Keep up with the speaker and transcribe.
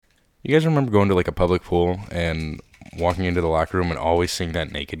You guys remember going to like a public pool and walking into the locker room and always seeing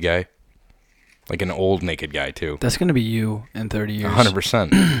that naked guy? Like an old naked guy, too. That's going to be you in 30 years.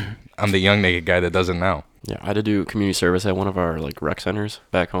 100%. I'm the young naked guy that doesn't know. Yeah, I had to do community service at one of our like rec centers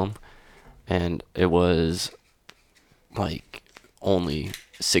back home, and it was like only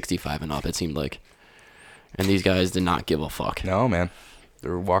 65 and up, it seemed like. And these guys did not give a fuck. No, man. They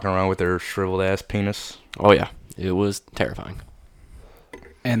were walking around with their shriveled ass penis. Oh, yeah. It was terrifying.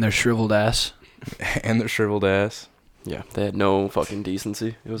 And their shriveled ass. And their shriveled ass. Yeah, they had no fucking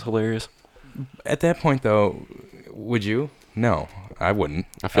decency. It was hilarious. At that point, though, would you? No, I wouldn't.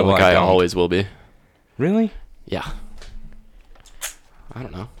 I feel like I always will be. Really? Yeah. I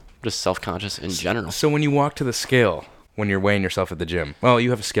don't know. Just self-conscious in general. So when you walk to the scale, when you're weighing yourself at the gym, well,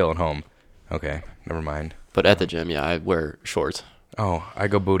 you have a scale at home. Okay, never mind. But at the gym, yeah, I wear shorts. Oh, I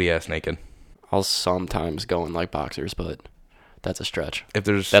go booty ass naked. I'll sometimes go in like boxers, but that's a stretch.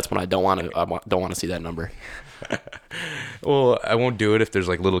 That's when I don't want to see that number. Well, I won't do it if there's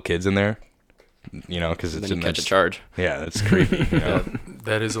like little kids in there. You know, because it's then you catch a charge. Yeah, that's creepy. You know?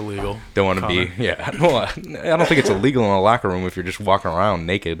 That is illegal. Don't want to be. Yeah. Well, I don't think it's illegal in a locker room if you're just walking around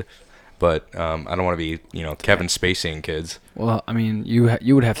naked. But I don't want to be, Kevin Spacey kids. Well, I mean, you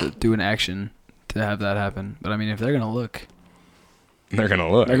would have to do an action to have that happen. But I mean, if they're gonna look, they're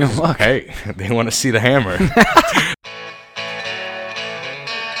gonna look. They're gonna look. Hey, they want to see the hammer.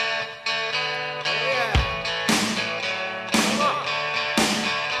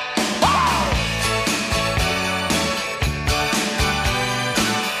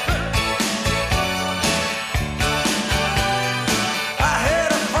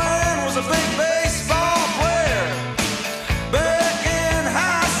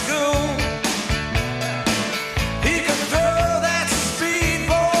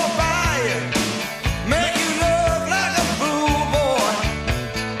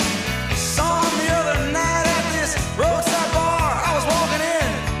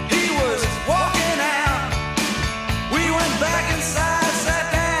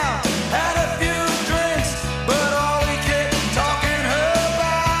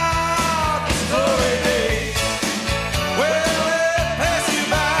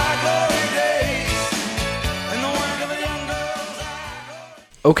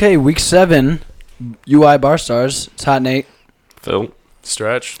 Okay, week 7, UI Bar Stars. It's Hot Nate. Phil.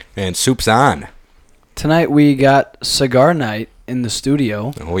 Stretch. And soup's on. Tonight we got Cigar Night in the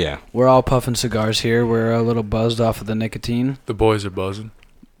studio. Oh, yeah. We're all puffing cigars here. We're a little buzzed off of the nicotine. The boys are buzzing.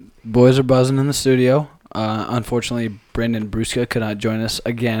 Boys are buzzing in the studio. Unfortunately, Brandon Bruska could not join us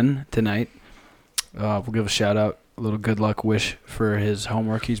again tonight. We'll give a shout-out, a little good luck wish for his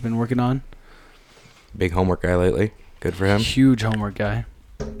homework he's been working on. Big homework guy lately. Good for him. Huge homework guy.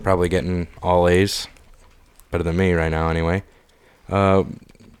 Probably getting all A's. Better than me right now, anyway.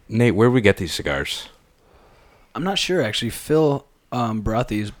 Nate, where do we get these cigars? I'm not sure, actually. Phil brought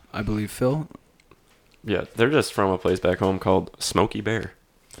these, I believe. Phil? Yeah, they're just from a place back home called Smoky Bear.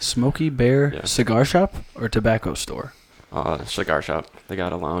 Smoky Bear Yeah. Cigar Shop or tobacco store? Cigar shop. They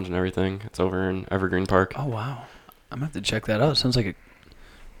got a lounge and everything. It's over in Evergreen Park. Oh, wow. I'm going to have to check that out. Sounds like a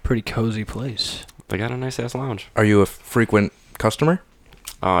pretty cozy place. They got a nice-ass lounge. Are you a frequent customer?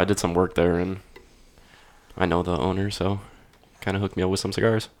 I did some work there, and I know the owner, so kind of hooked me up with some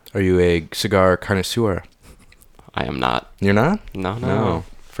cigars. Are you a cigar connoisseur? I am not. You're not? No.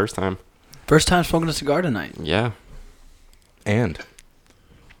 First time. First time smoking a cigar tonight. Yeah. And?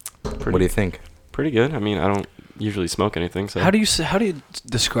 What do you think? Pretty good. I mean, I don't usually smoke anything, so. How do you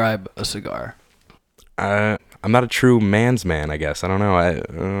describe a cigar? I'm not a true man's man, I guess. I don't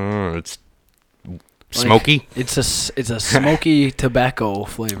know. It's smoky. It's a smoky tobacco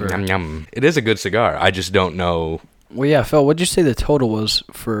flavor. Yum, yum. It is a good cigar. I just don't know. Well, yeah, Phil, what'd you say the total was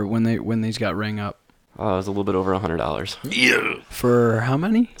for when these got rang up? It was a little bit over $100. Yeah. For how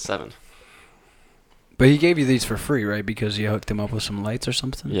many? 7. But he gave you these for free, right? Because you hooked him up with some lights or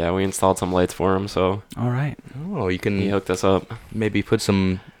something? Yeah, we installed some lights for him, so. All right. Oh, you He can hooked us up. maybe put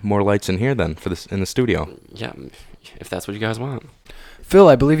some more lights in here then in the studio. Yeah, if that's what you guys want. Phil,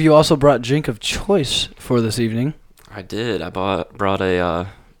 I believe you also brought drink of choice for this evening. I did. I brought a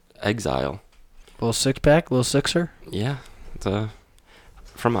Exile. Little 6-pack, little sixer. Yeah, it's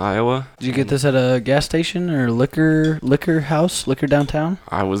from Iowa. Did you get this at a gas station or liquor house, liquor downtown?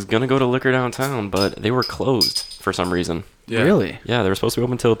 I was gonna go to Liquor Downtown, but they were closed for some reason. Yeah. Really? Yeah, they were supposed to be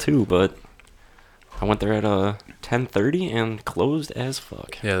open till 2, but I went there at 10:30 and closed as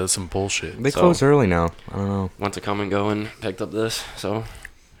fuck. Yeah, that's some bullshit. They close early now. I don't know. Went to Come and Go and picked up this, so.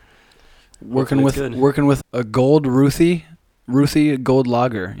 Working Hopefully it's with a gold Ruthie gold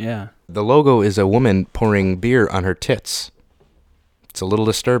lager. Yeah. The logo is a woman pouring beer on her tits. It's a little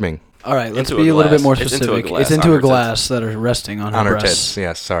disturbing. All right, let's Into be a a little bit glass. more It's into a specific. glass It's into on a her tits. glass that are resting on On her her breasts. tits.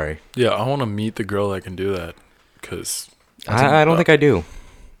 Yeah, sorry. Yeah, I want to meet the girl that can do that. Because, I don't think I do.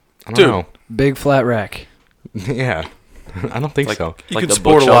 I don't Dude. know. Big flat rack. Yeah. I don't think Like- so. you Like can the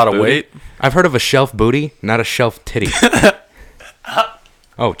support a bookshelf lot of booty? weight. I've heard of a shelf booty, not a shelf titty.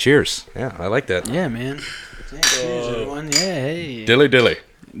 Oh, cheers. Yeah, I like that. Yeah, man. Yeah, cheers, everyone. Yeah, hey. Dilly dilly.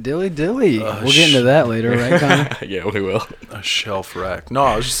 Dilly dilly. We'll get into that later, right, Connor? Yeah, we will. A shelf rack. No,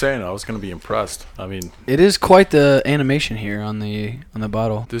 I was just saying I was going to be impressed. I mean, It is quite the animation here on the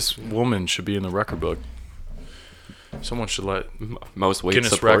bottle. this woman should be in the record book. Someone should let Most weight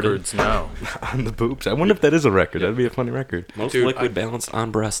Guinness supported. records know. On the boobs. I wonder if that is a record. That'd be a funny record. Most Dude, liquid I- balanced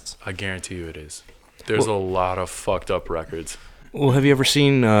on breasts. I guarantee you it is. There's a lot of fucked up records. Well, have you ever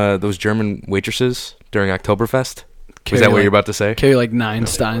seen those German waitresses during Oktoberfest? Carry Is that what like- you're about to say? Carry like 9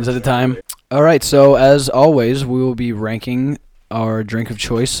 steins at a time. All right, so as always, we will be ranking our drink of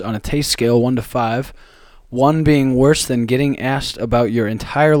choice on a taste scale 1 to 5. 1 being worse than getting asked about your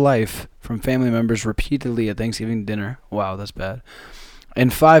entire life from family members repeatedly at Thanksgiving dinner. Wow, that's bad.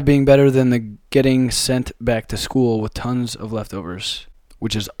 And 5 being better than the getting sent back to school with tons of leftovers,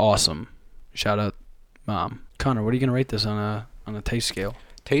 which is awesome. Shout out, Mom. Connor, what are you gonna rate this on a taste scale?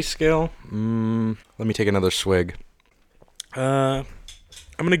 Taste scale? Let me take another swig. I'm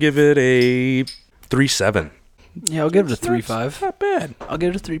going to give it a 3.7. Yeah, I'll give it a 3.5. Not bad. I'll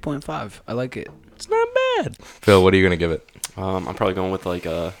give it a 3.5. I like it. It's not bad. Phil, what are you going to give it? I'm probably going with like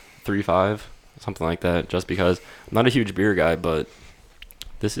a 3.5, something like that, just because I'm not a huge beer guy, but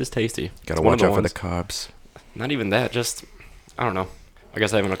this is tasty. Got to It's one of watch out for the ones- carbs. Not even that, just, I don't know. I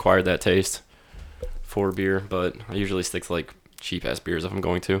guess I haven't acquired that taste for beer, but I usually stick to like cheap-ass beers if I'm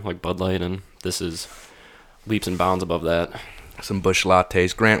going to, like Bud Light, and this is leaps and bounds above that. Some Busch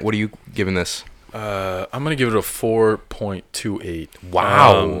lattes. Grant, what are you giving this? I'm going to give it a 4.28.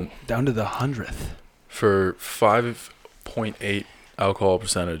 Wow. Down to the 100th. For 5.8 alcohol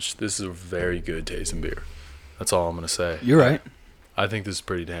percentage, this is a very good tasting beer. That's all I'm going to say. You're right. I think this is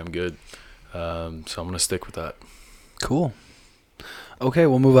pretty damn good. So I'm going to stick with that. Cool. Okay,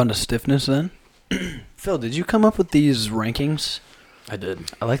 we'll move on to stiffness then. Phil, did you come up with these rankings? I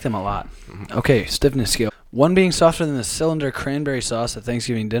did. I like them a lot. Okay, stiffness scale. 1 being softer than the cylinder cranberry sauce at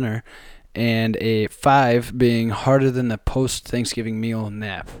Thanksgiving dinner, and a 5 being harder than the post-Thanksgiving meal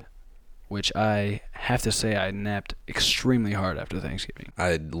nap, which I have to say I napped extremely hard after Thanksgiving.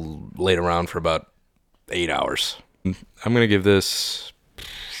 I laid around for about 8 hours. I'm going to give this...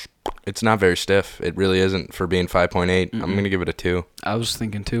 It's not very stiff. It really isn't for being 5.8. I'm going to give it a 2. I was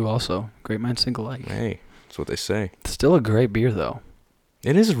thinking too also. Great minds think alike. Hey, that's what they say. Still a great beer though.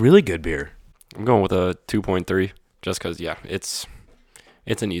 It is a really good beer. I'm going with a 2.3, just because, yeah, it's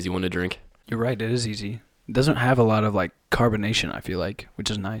an easy one to drink. You're right, it is easy. It doesn't have a lot of like carbonation, I feel like, which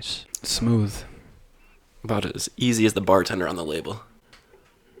is nice. Smooth. About as easy as the bartender on the label.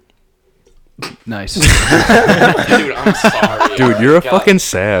 Nice. Dude, I'm sorry. Dude, you're a fucking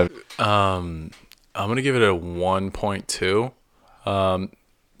sav. I'm going to give it a 1.2.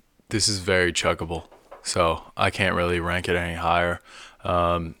 This is very chuggable, so I can't really rank it any higher.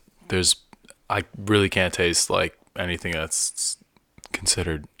 I really can't taste like anything that's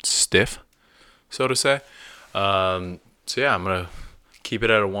considered stiff, so to say. So yeah, I'm going to keep it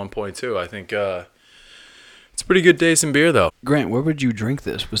at a 1.2. I think it's a pretty good tasting beer, though. Grant, where would you drink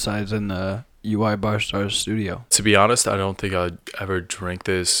this besides in the UI Bar Stars studio? To be honest, I don't think I'd ever drink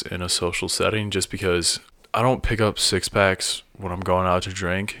this in a social setting just because I don't pick up 6-packs when I'm going out to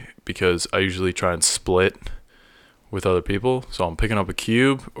drink because I usually try and split with other people. So I'm picking up a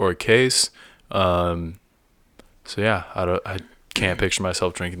cube or a case. So yeah, I can't picture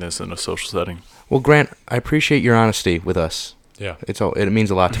myself drinking this in a social setting. Well, Grant, I appreciate your honesty with us. Yeah. It means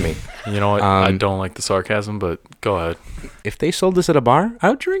a lot to me. You know what? I don't like the sarcasm, but go ahead. If they sold this at a bar, I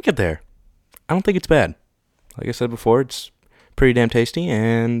would drink it there. I don't think it's bad. Like I said before, it's pretty damn tasty,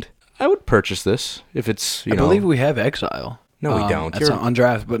 and I would purchase this if it's, I you know. believe we have Exile. No, we don't. It's on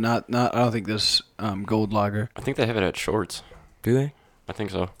draft, but not. I don't think this gold lager. I think they have it at Shorts. Do they? I think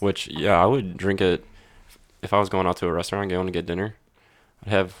so. Which, yeah, I would drink it if I was going out to a restaurant going to get dinner. I'd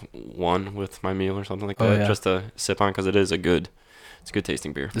have one with my meal or something like that, just to sip on, because it's a good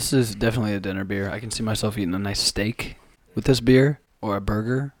tasting beer. This is definitely a dinner beer. I can see myself eating a nice steak with this beer, or a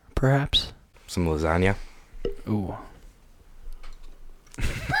burger, perhaps. Some lasagna. Ooh.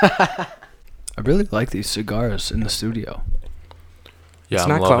 I really like these cigars in the studio. Yeah, It's I'm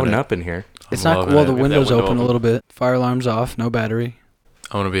not loving clouding it. up in here. It's I'm not loving well. it. The We have that window's window open a open. little bit. Fire alarm's off. No battery.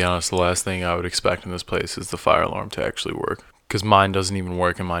 I'm going to be honest, the last thing I would expect in this place is the fire alarm to actually work. Because mine doesn't even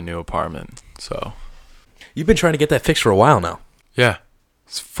work in my new apartment. So, You've been trying to get that fixed for a while now. yeah.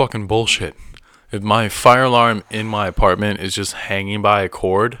 It's fucking bullshit. If my fire alarm in my apartment is just hanging by a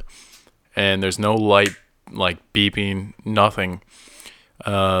cord and there's no light, like beeping, nothing,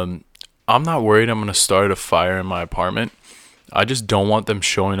 I'm not worried I'm going to start a fire in my apartment. I just don't want them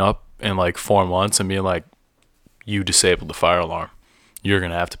showing up in like 4 months and being like, you disabled the fire alarm. You're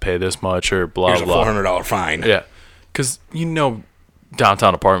going to have to pay this much or blah, Here's blah. a $400 fine. Yeah. Because,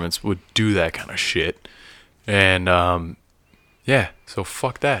 downtown apartments would do that kind of shit. And, yeah, so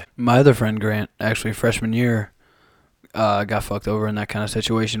fuck that. My other friend Grant, actually freshman year, got fucked over in that kind of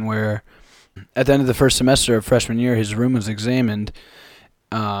situation where at the end of the first semester of freshman year, his room was examined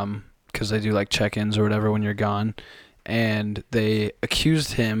because they do like check-ins or whatever when you're gone, and they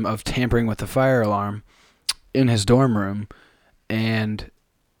accused him of tampering with the fire alarm in his dorm room, and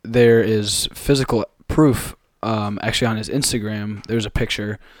there is physical proof. Actually, on his Instagram, there's a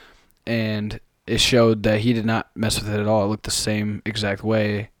picture, and it showed that he did not mess with it at all. It looked the same exact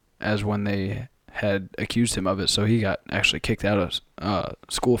way as when they had accused him of it. So he got actually kicked out of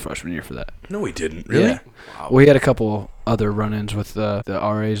school freshman year for that. No, he didn't. Really? Yeah. Wow. Well, he had a couple other run-ins with the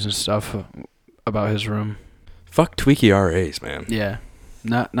RAs and stuff about his room. Fuck tweaky RAs, man. Yeah.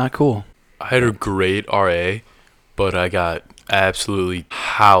 Not cool. I had a great RA, but I got absolutely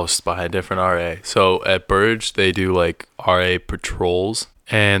housed by a different RA. So at Burge, they do like RA patrols.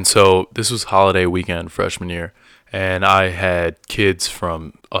 And so this was holiday weekend freshman year. And I had kids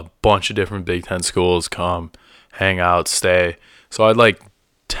from a bunch of different Big Ten schools come, hang out, stay. So I had like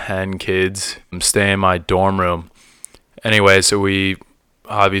 10 kids stay in my dorm room. Anyway, so we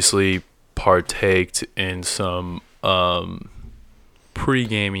obviously partaked in some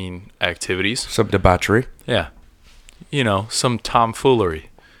pre-gaming activities. Some debauchery. Yeah. Some tomfoolery.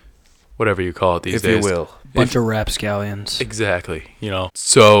 Whatever you call it these days. If you will. Bunch of rapscallions. Exactly.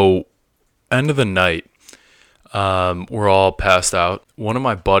 So end of the night, we're all passed out. One of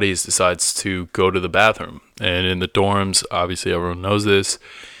my buddies decides to go to the bathroom. And in the dorms, obviously everyone knows this,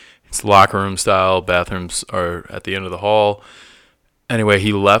 it's locker room style. Bathrooms are at the end of the hall. Anyway,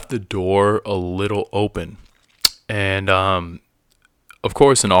 he left the door a little open. And, of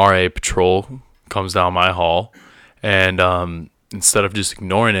course, an RA patrol comes down my hall. And instead of just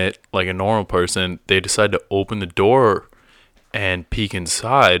ignoring it like a normal person, they decide to open the door and peek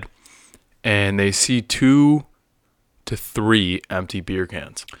inside. And they see 2 to 3 empty beer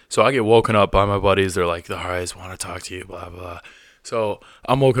cans. So I get woken up by my buddies. They're like, the RAs want to talk to you, blah, blah. So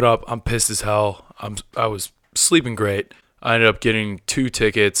I'm woken up. I'm pissed as hell. I was sleeping great. I ended up getting 2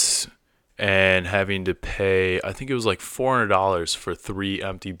 tickets and having to pay, I think it was like $400 for 3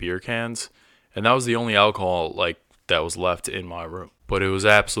 empty beer cans. And that was the only alcohol that was left in my room. But it was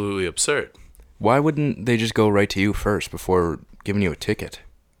absolutely absurd. Why wouldn't they just go right to you first before giving you a ticket?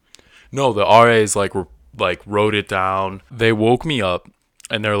 No, the RAs wrote it down. They woke me up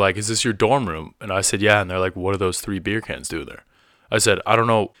and they're like, is this your dorm room? And I said, yeah. And they're like, what do those 3 beer cans do there? I said, I don't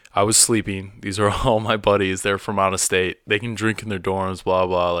know. I was sleeping. These are all my buddies. They're from out of state. They can drink in their dorms, blah,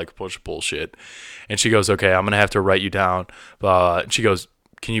 blah, like a bunch of bullshit. And she goes, okay, I'm going to have to write you down, blah. And she goes,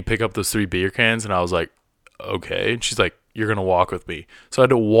 can you pick up those 3 beer cans? And I was like, okay. And she's like, you're going to walk with me. So I had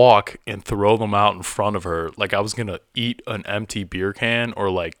to walk and throw them out in front of her. Like I was going to eat an empty beer can or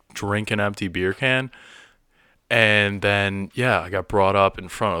like drink an empty beer can. And then, I got brought up in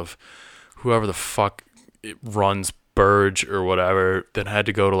front of whoever the fuck it runs Burge or whatever, then had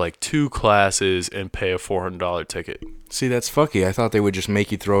to go to like 2 classes and pay a $400 ticket. See, that's fucky. I thought they would just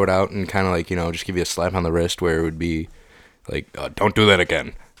make you throw it out and kind of like, just give you a slap on the wrist where it would be like, don't do that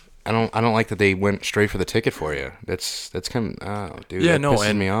again. I don't like that they went straight for the ticket for you. That's kind of, dude, that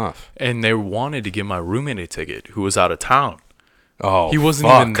pisses me off. And they wanted to give my roommate a ticket who was out of town. Oh, he wasn't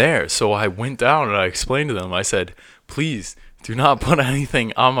even there. So I went down and I explained to them. I said, please do not put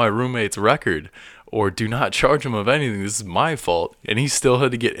anything on my roommate's record or do not charge him of anything. This is my fault. And he still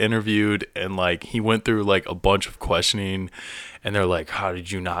had to get interviewed. And like, he went through like a bunch of questioning and they're like, how did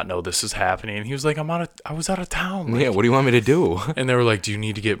you not know this was happening? And he was like, I was out of town. Like, yeah. What do you want me to do? And they were like, do you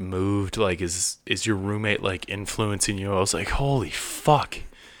need to get moved? Like, is your roommate like influencing you? I was like, holy fuck.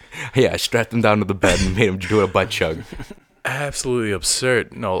 Yeah. I strapped him down to the bed and made him do a butt chug. Absolutely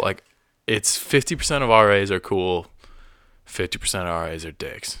absurd. No, like it's 50% of RAs are cool. 50% of RAs are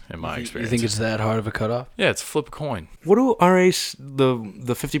dicks, in my experience. You think it's that hard of a cutoff? Yeah, it's flip a coin. What do RAs, the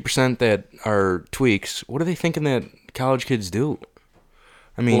 50% that are tweaks, what are they thinking that college kids do?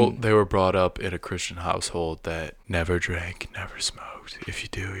 I mean... Well, they were brought up in a Christian household that never drank, never smoked. If you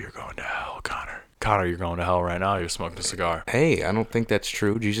do, you're going to hell, Connor. Connor, you're going to hell right now. You're smoking a cigar. Hey, I don't think that's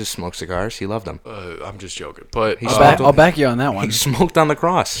true. Jesus smoked cigars. He loved them. I'm just joking. But I'll back you on that one. He smoked on the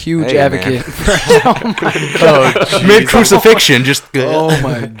cross. Huge Hey, advocate. Mid crucifixion, just. Oh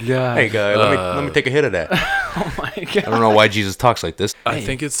my god. Hey, guy, let me take a hit of that. Oh my god. I don't know why Jesus talks like this. I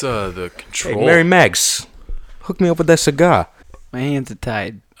think it's the control. Hey, Mary Mags, hook me up with that cigar. My hands are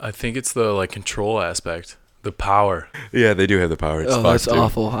tied. I think it's the like control aspect, the power. Yeah, they do have the power. It's That's fucked, dude.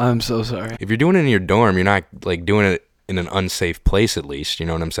 awful. I'm so sorry. If you're doing it in your dorm, you're not like doing it in an unsafe place. At least, you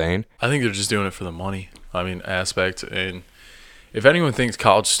know what I'm saying? I think they're just doing it for the money. Aspect. And if anyone thinks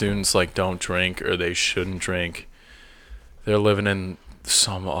college students like don't drink or they shouldn't drink, they're living in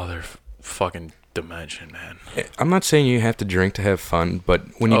some other fucking dimension, man. I'm not saying you have to drink to have fun, but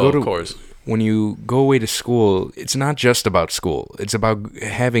when you of course. When you go away to school, it's not just about school. It's about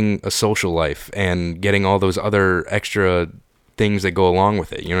having a social life and getting all those other extra things that go along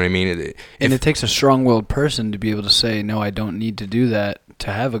with it. You know what I mean? And it takes a strong-willed person to be able to say, no, I don't need to do that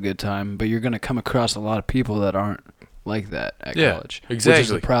to have a good time. But you're going to come across a lot of people that aren't like that at college. Exactly. Which is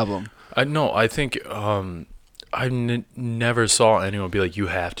the problem. I think never saw anyone be like, you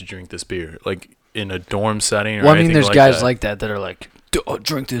have to drink this beer. Like, in a dorm setting or anything there's like guys that. like that are like,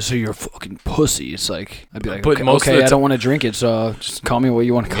 drink this or you're a fucking pussy. It's like, I'd be like, But most of the I don't want to drink it, so just call me what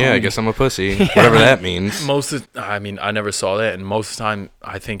you want to call me. Yeah, I guess I'm a pussy. Whatever that means. I never saw that, and most of the time,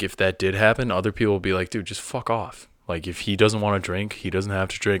 I think if that did happen, other people would be like, dude, just fuck off. Like, if he doesn't want to drink, he doesn't have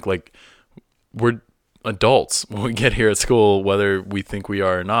to drink. Like, we're adults when we get here at school, whether we think we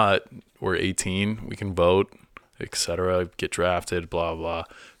are or not. We're 18, we can vote, etc., get drafted, blah, blah.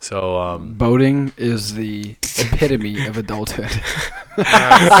 So, voting is the epitome of adulthood.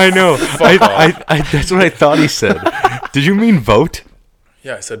 I know. I that's what I thought he said. Did you mean vote?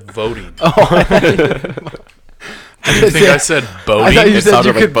 Yeah, I said voting. Oh, I didn't think I said voting. I thought you It said sounded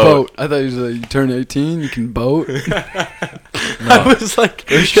you like could vote. I thought you said you turn 18, you can vote. I was like,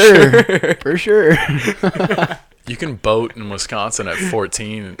 For sure. For sure. You can boat in Wisconsin at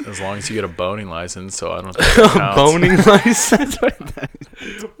 14 as long as you get a boating license, so I don't think that counts. Boning license?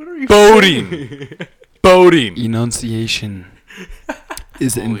 What are you boating? Boating. Enunciation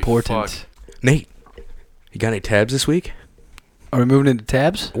is Holy important. fuck. Nate, you got any tabs this week? Are we moving into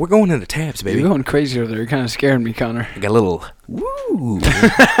tabs? We're going into tabs, baby. You're going crazy over there. You're kind of scaring me, Connor. I got a little woo.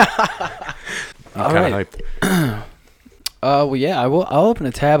 All Kind of right. hyped. Well, yeah, I'll open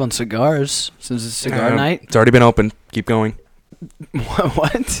a tab on cigars since it's Cigar Night. It's already been opened. Keep going.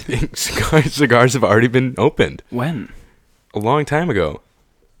 What? Cigars have already been opened When? a long time ago.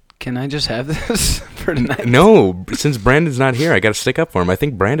 Can I just have this for tonight? No, since Brandon's not here, I got to stick up for him. I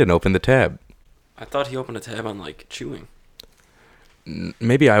think Brandon opened the tab. I thought he opened a tab on like chewing.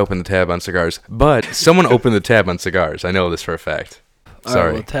 Maybe I opened the tab on cigars, but someone opened the tab on cigars. I know this for a fact. All Sorry.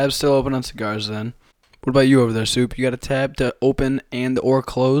 right, well, tab's still open on cigars then. What about you over there, Soup? You got a tab to open and or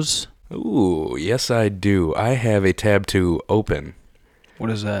close? Ooh, yes I do. I have a tab to open.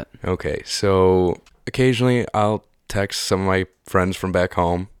 What is that? Okay, so occasionally I'll text some of my friends from back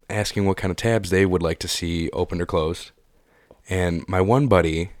home asking what kind of tabs they would like to see opened or closed. And my one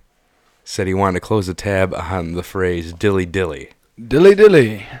buddy said he wanted to close the tab on the phrase Dilly Dilly. Dilly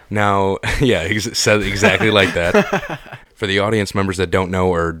Dilly. Now, yeah, he said exactly like that. For the audience members that don't know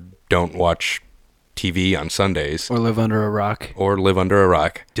or don't watch TV on Sundays Or live under a rock. or live under a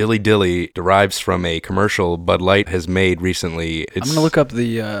rock, Dilly Dilly derives from a commercial Bud Light has made recently. I'm going to look up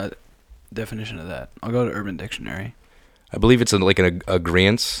the definition of that. I'll go to Urban Dictionary. I believe it's like an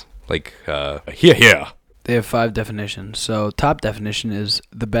agreeance, like, here. They have 5 definitions. So, top definition is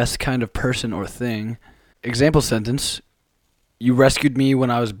the best kind of person or thing. Example sentence, you rescued me when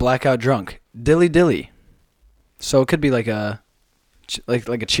I was blackout drunk. Dilly Dilly. So, it could be like a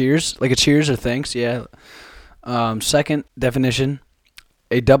cheers. Like a cheers or thanks, yeah. Second definition,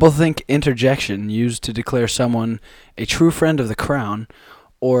 a doublethink interjection used to declare someone a true friend of the crown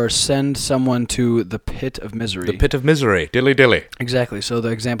or send someone to the pit of misery. The pit of misery, Dilly Dilly. Exactly. So the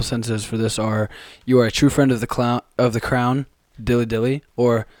example sentences for this are: you are a true friend of the crown, Dilly Dilly,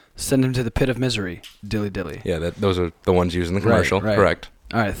 or send him to the pit of misery, Dilly Dilly. Yeah, those are the ones used in the commercial. Right. Correct.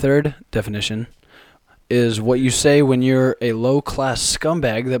 All right. Third definition is what you say when you're a low-class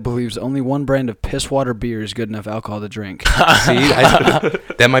scumbag that believes only one brand of piss water beer is good enough alcohol to drink. See,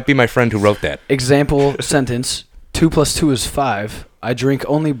 that might be my friend who wrote that. Example sentence: 2 + 2 is 5. I drink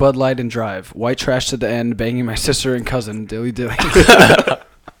only Bud Light and drive. White trash to the end, banging my sister and cousin, Dilly Dilly.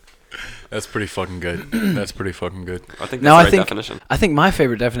 That's pretty fucking good. That's pretty fucking good. I think that's Now, the I right think- definition. I think my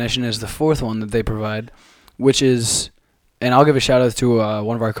favorite definition is the fourth one that they provide, which is, and I'll give a shout out to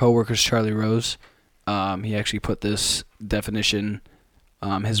one of our coworkers, Charlie Rose. He actually put this definition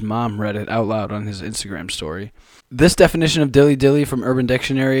His mom read it out loud on his Instagram story. This definition of dilly dilly from Urban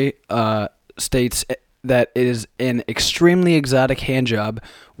Dictionary states that it is an extremely exotic handjob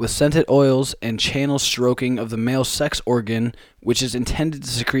with scented oils and channel stroking of the male sex organ, which is intended to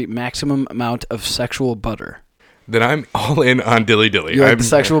secrete maximum amount of sexual butter. Then I'm all in on Dilly Dilly. You like the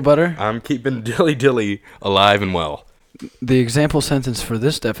sexual butter? I'm keeping Dilly Dilly alive and well. The example sentence for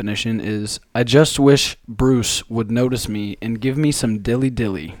this definition is, I just wish Bruce would notice me and give me some dilly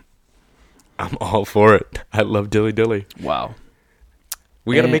dilly. I'm all for it. I love Dilly Dilly. Wow.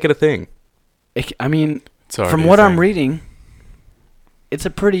 We got to make it a thing. From what I'm reading, it's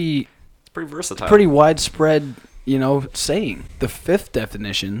pretty versatile. Pretty widespread, saying. The fifth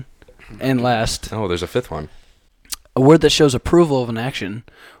definition, and last. Oh, there's a fifth one. A word that shows approval of an action,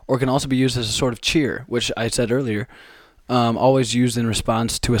 or can also be used as a sort of cheer, which I said earlier, always used in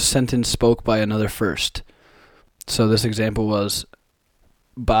response to a sentence spoke by another first. So this example was,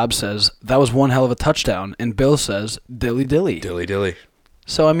 Bob says, that was one hell of a touchdown, and Bill says, dilly dilly. Dilly Dilly.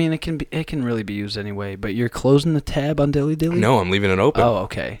 So, it can really be used anyway, but you're closing the tab on dilly dilly? No, I'm leaving it open. Oh,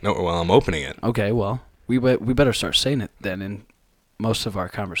 okay. No, well, I'm opening it. Okay, well, we better start saying it then in most of our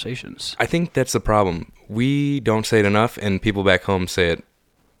conversations. I think that's the problem. We don't say it enough, and people back home say it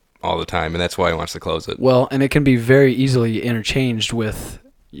all the time, and that's why he wants to close it. Well, and it can be very easily interchanged with,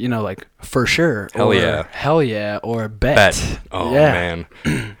 like, for sure. Hell yeah. Hell yeah, or bet. Bet. Oh, yeah. Man.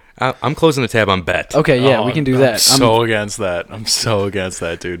 I'm closing the tab on bet. Okay, yeah, we can do that. I'm so against that. I'm so against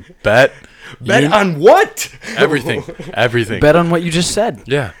that, dude. Bet. Bet on what? Everything. Everything. Bet on what you just said.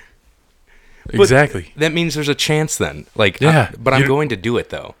 Yeah. But exactly. that means there's a chance then. Yeah. But I'm going to do it,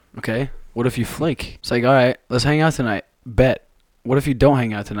 though. Okay. What if you flake? It's like, all right, let's hang out tonight. Bet. What if you don't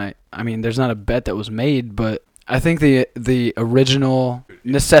hang out tonight? There's not a bet that was made, but I think the original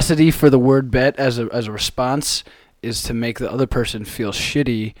necessity for the word bet as a response is to make the other person feel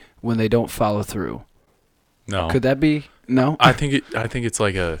shitty when they don't follow through. No. Could that be? No? I think it's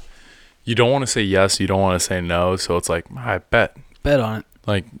like you don't want to say yes, you don't want to say no, so it's like, I bet. Bet on it.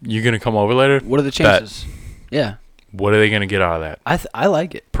 Like, you going to come over later? What are the chances? Bet. Yeah. What are they going to get out of that? I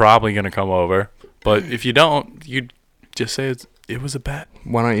like it. Probably going to come over. But if you don't, you just say it was a bet.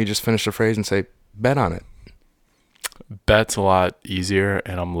 Why don't you just finish the phrase and say, bet on it? Bet's a lot easier,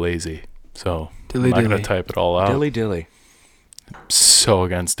 and I'm lazy. So dilly, I'm not dilly. going to type it all out. Dilly Dilly. So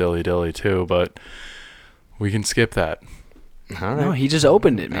against Dilly Dilly, too, but we can skip that. All right. No, he just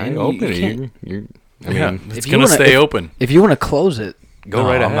opened it, man. I opened it. It's going to stay open. If you want to close it, go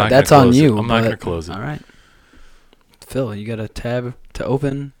right ahead. That's on you. I'm not going to close it. All right. Phil, you got a tab to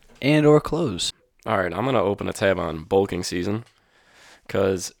open and or close. All right, I'm going to open a tab on bulking season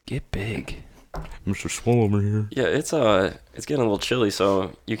because... Get big. Mr. Swole over here. Yeah, it's getting a little chilly,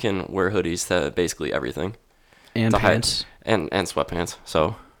 so you can wear hoodies to basically everything. And pants. And sweatpants,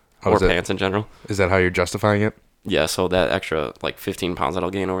 so... or pants in general. Is that how you're justifying it? Yeah, so that extra, 15 pounds that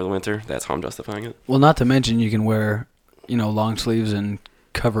I'll gain over the winter, that's how I'm justifying it. Well, not to mention you can wear, long sleeves and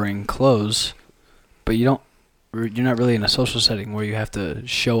covering clothes, but you're not really in a social setting where you have to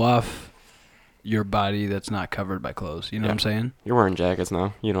show off your body that's not covered by clothes. You know what I'm saying? You're wearing jackets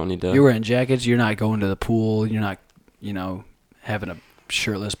now. You don't need to... You're wearing jackets. You're not going to the pool. You're not, having a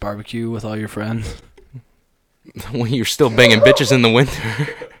shirtless barbecue with all your friends. When you're still banging bitches in the winter.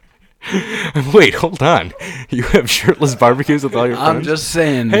 Wait, hold on. You have shirtless barbecues with all your friends? I'm just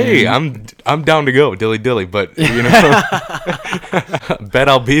saying. Hey, man. I'm down to go, dilly dilly, but bet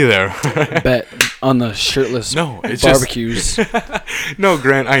I'll be there. Bet on the shirtless barbecues. No,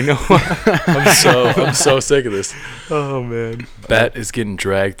 Grant, I know. I'm so sick of this. Oh man, Bet is getting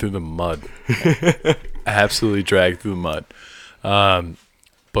dragged through the mud. Absolutely dragged through the mud.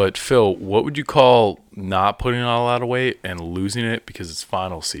 But Phil, what would you call not putting on a lot of weight and losing it because it's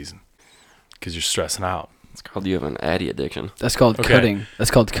final season? Because you're stressing out. It's called you have an Addy addiction. That's called cutting. That's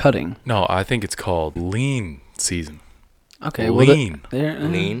called cutting. No, I think it's called lean season. Okay, lean.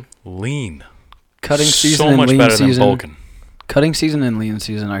 Lean. Cutting season so and much lean better season. than bulking. Cutting season and lean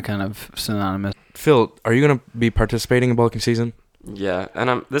season are kind of synonymous. Phil, are you going to be participating in bulking season? Yeah,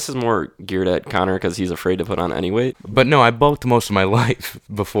 and this is more geared at Connor because he's afraid to put on any weight. But no, I bulked most of my life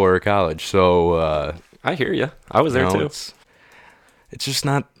before college, so... I hear you. I was there too. It's just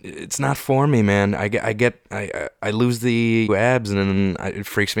not. It's not for me, man. I lose the abs, and then it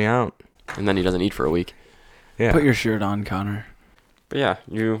freaks me out. And then he doesn't eat for a week. Yeah. Put your shirt on, Connor. But yeah,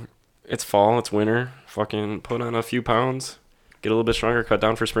 it's fall, it's winter. Fucking put on a few pounds, get a little bit stronger, cut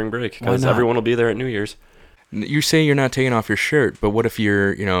down for spring break because everyone will be there at New Year's. You say you're not taking off your shirt, but what if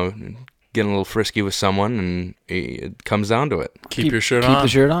you're, getting a little frisky with someone, and it comes down to it. Keep your shirt Keep on. the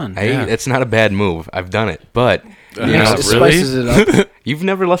shirt on. Hey, it's not a bad move. I've done it, but Yeah, you know, it spices it up. you've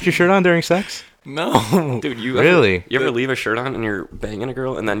never left your shirt on during sex? No. Dude, you Really? you ever leave a shirt on and you're banging a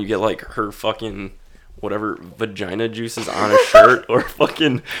girl and then you get like her fucking whatever vagina juices on a shirt or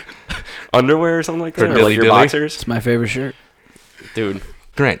fucking underwear or something like that, Or or Dilly like your Dilly? boxers, It's my favorite shirt. dude.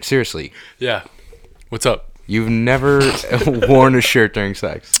 Grant, seriously, Yeah. What's up? you've never worn a shirt during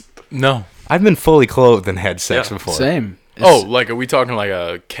sex? No. I've been fully clothed and had sex Yeah. before. Same. Oh, like are we talking like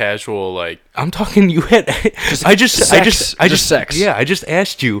a casual like? I'm talking. You had. Sex. Just sex. Yeah, I just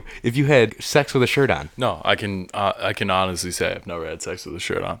asked you if you had sex with a shirt on. No, I can honestly say I've never had sex with a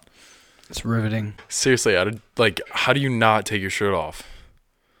shirt on. It's riveting. Seriously, how do you not take your shirt off?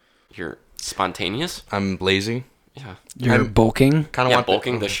 You're spontaneous. I'm lazy. Yeah. You're bulking. Kind of Yeah, want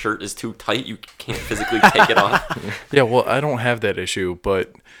bulking. The shirt is too tight. You can't physically take it off. Yeah, well, I don't have that issue,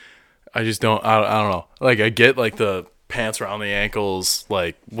 but I just don't. I don't know. Like I get like the pants around the ankles,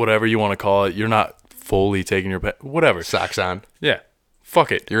 like whatever you want to call it. You're not fully taking your whatever. socks on. Yeah,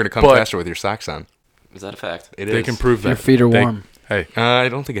 fuck it. You're gonna come But faster with your socks on. Is that a fact? It They is. can prove that Your feet are They- warm. Hey, I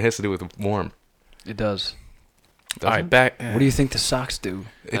don't think it has to do with warm. It does. Does all right, it? back. What do you think the socks do?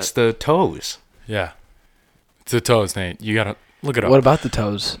 It's the toes. Yeah, it's the toes, Nate. You gotta look it up. What about the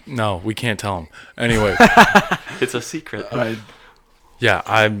toes? No, we can't tell them. Anyway, It's a secret. yeah,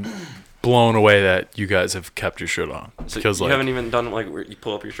 I'm blown away that you guys have kept your shirt on. So Because you like, haven't even done like where you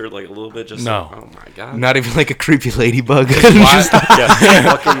pull up your shirt like a little bit, just No. oh my god. Not even like a creepy ladybug.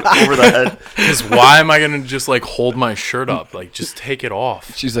 Yeah, fucking over the head. because why am I gonna just like hold my shirt up? Like, just take it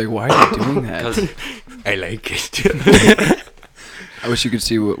off. She's like, why are you doing that? 'Cause I like it. I wish you could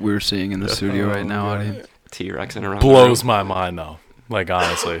see what we're seeing in the studio right now, audience. T-Rex in around. Blows my mind though. Like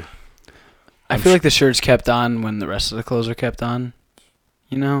honestly, I feel like the shirt's kept on when the rest of the clothes are kept on.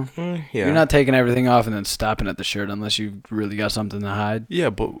 You know? Yeah. You're not taking everything off and then stopping at the shirt unless you've really got something to hide. yeah,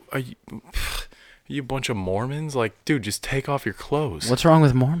 but are you a bunch of Mormons? Like, dude, just take off your clothes. What's wrong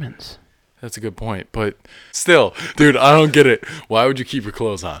with Mormons? That's a good point, but still, dude, I don't get it. Why would you keep your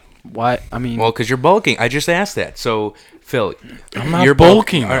clothes on? Why? I mean, Well, because you're bulking. I just asked that. So, Phil, I'm not you're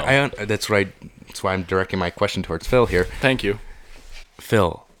bulking, though. That's right. That's why I'm directing my question towards Phil here. Thank you.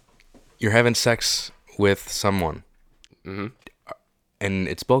 Phil, you're having sex with someone, Mhm. and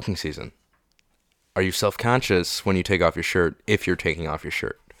it's bulking season. Are you self-conscious when you take off your shirt, if you're taking off your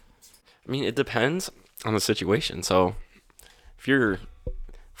shirt? I mean, it depends on the situation. So, if you're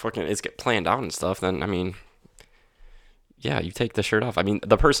fucking, it's get planned out and stuff, then I mean, yeah, you take the shirt off. I mean,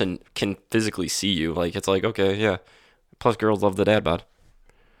 the person can physically see you. Like, it's like, okay, yeah. Plus, girls love the dad bod.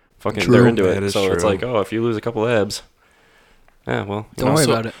 Fucking, True. they're into That it. is So it's true. like, oh, if you lose a couple abs, yeah, well, you don't know, worry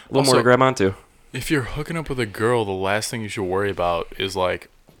so- about it. a little more Also- to grab onto. If you're hooking up with a girl, the last thing you should worry about is like,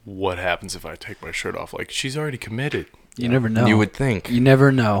 what happens if I take my shirt off? Like, she's already committed. You never know. You would think. You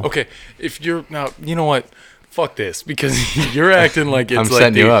never know. Okay, if you're now, you know what? Fuck this, because you're acting like it's I'm like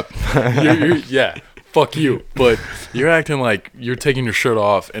setting you up. yeah, fuck you. But you're acting like you're taking your shirt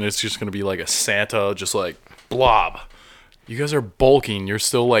off, and it's just gonna be like a Santa, just like blob. You guys are bulking. You're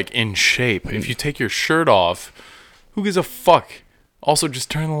still like in shape. If you take your shirt off, who gives a fuck? Also,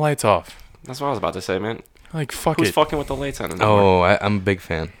 just turn the lights off. That's what I was about to say, man. Like, fuck Who's it. fucking with the lights on? Anymore? Oh, I'm a big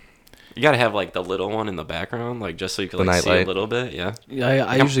fan. You gotta have like the little one in the background, like just so you can The like see nightlight. a little bit. Yeah. Yeah,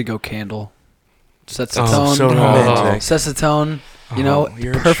 I usually go candle. Sets the Oh, tone. so romantic. Sets the tone. You know,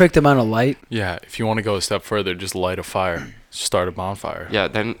 you're a perfect amount of light. Yeah, if you want to go a step further, just light a fire. Start a bonfire. Yeah.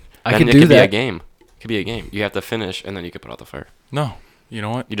 Then I then could it do could be a that. game. It could be a game. You have to finish, and then you could put out the fire. No, you know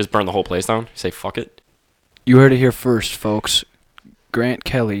what? You just burn the whole place down. You say fuck it. You heard it here first, folks. Grant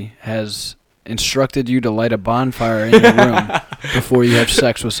Kelly has instructed you to light a bonfire in your room before you have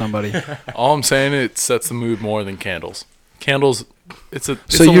sex with somebody. All I'm saying, it sets the mood more than candles. Candles, it's a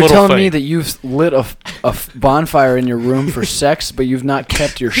So a you're little telling thing. me that you've lit a bonfire in your room for sex, but you've not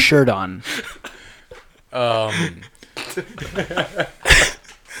kept your shirt on?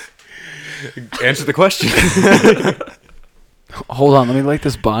 Answer the question. Hold on, let me light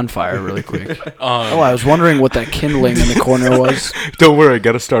this bonfire really quick. I was wondering what that kindling in the corner was. Don't worry, I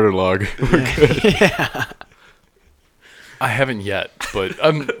got a starter log. I haven't yet, but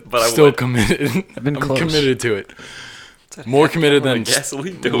I'm But I still would. committed. I've been I'm close. committed to it. More committed than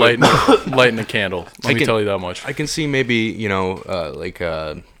gasoline doing. lighting a candle. Let me can- tell you that much. I can see maybe, like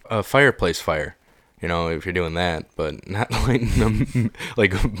a fireplace fire. You know, if you're doing that, but not lighting them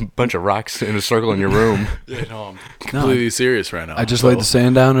like a bunch of rocks in a circle in your room. Yeah, no, I'm completely serious right now. I just So, laid the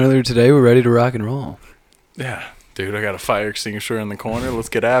sand down earlier today. We're ready to rock and roll. Yeah, dude, I got a fire extinguisher in the corner. Let's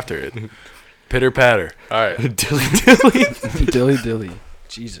get after it. Pitter patter. All right. Dilly dilly. Dilly dilly.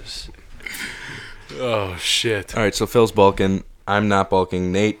 Jesus. Oh, shit. All right, so Phil's bulking. I'm not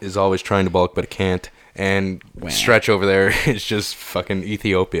bulking. Nate is always trying to bulk, but can't. And Stretch over there is just fucking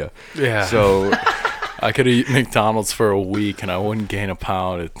Ethiopia. Yeah. So I could eat McDonald's for a week and I wouldn't gain a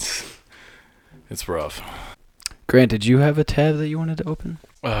pound. It's rough. Grant, did you have a tab that you wanted to open?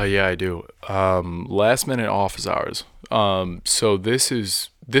 Yeah, I do. Last minute office hours. So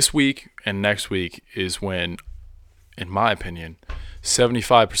this week and next week is when, in my opinion,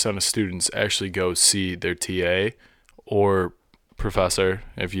 75% of students actually go see their TA or professor,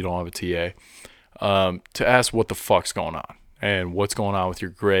 if you don't have a TA, to ask what the fuck's going on and what's going on with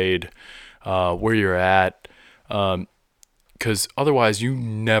your grade, where you're at. Because otherwise you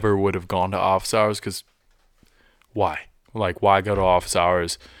never would have gone to office hours, because why? Like, why go to office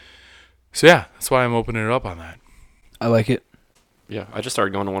hours? So, yeah, that's why I'm opening it up on that. I like it. Yeah, I just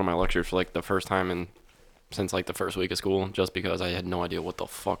started going to one of my lectures for like the first time since like the first week of school, just because I had no idea what the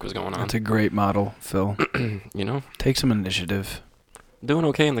fuck was going on. That's a great model, Phil. You know? Take some initiative. Doing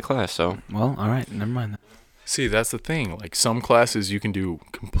okay in the class, so. Well, all right, never mind that. See, that's the thing. Like, some classes you can do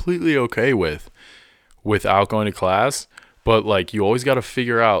completely okay without going to class, but like you always got to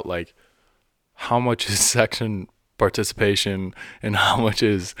figure out like how much is section participation and how much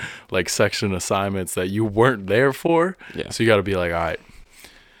is like section assignments that you weren't there for. Yeah. So you got to be like, all right,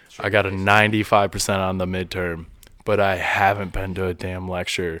 I got a 95% on the midterm, but I haven't been to a damn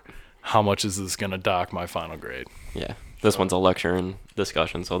lecture. How much is this going to dock my final grade? Yeah. This one's a lecture and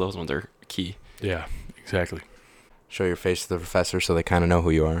discussion, so those ones are key. Yeah, exactly. show your face to the professor so they kind of know who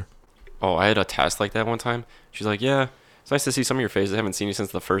you are. Oh, I had a test like that one time. She's like, yeah, it's nice to see some of your faces. I haven't seen you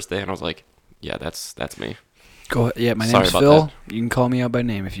since the first day. And I was like, yeah, that's me. Go ahead. Yeah, my Sorry name's about Phil. that. You can call me out by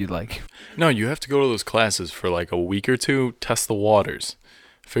name if you'd like. No, you have to go to those classes for like a week or two, test the waters,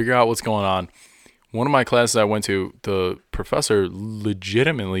 figure out what's going on. One of my classes I went to, the professor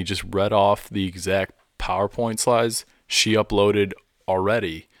legitimately just read off the exact PowerPoint slides she uploaded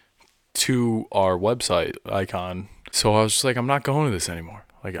already to our website icon. So I was just like, I'm not going to this anymore.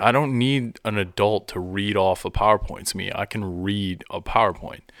 Like, I don't need an adult to read off a PowerPoint to me. I can read a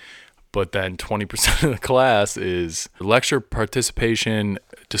PowerPoint. But then 20% of the class is lecture participation,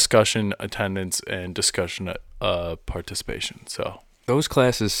 discussion attendance, and discussion participation. So those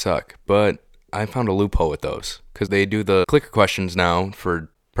classes suck, but I found a loophole with those because they do the clicker questions now for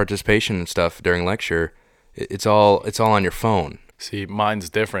participation and stuff during lecture. It's all on your phone. See, mine's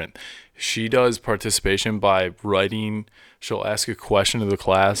different. She does participation by writing. She'll ask a question to the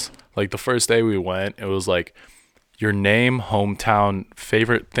class. Like the first day we went, it was like your name, hometown,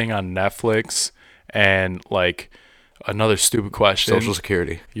 favorite thing on Netflix, and like another stupid question. Social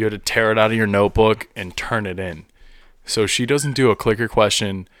Security. You had to tear it out of your notebook and turn it in. So she doesn't do a clicker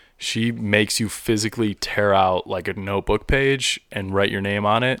question. She makes you physically tear out like a notebook page and write your name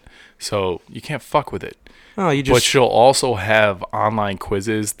on it. So you can't fuck with it. Oh, you just. But she'll also have online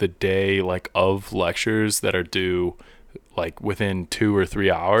quizzes the day like of lectures that are due like within 2 or 3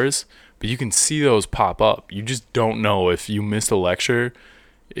 hours. But you can see those pop up. You just don't know if you missed a lecture,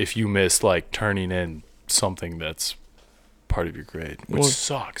 if you missed like turning in something that's part of your grade, which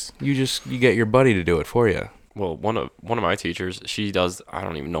sucks. You get your buddy to do it for you. Well, one of my teachers, she does, I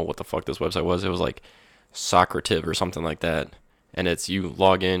don't even know what the fuck this website was. It was like Socrative or something like that. And it's you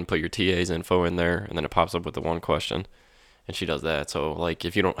log in, put your TA's info in there, and then it pops up with the one question. And she does that. So, like,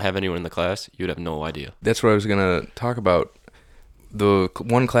 if you don't have anyone in the class, you'd have no idea. That's what I was going to talk about. The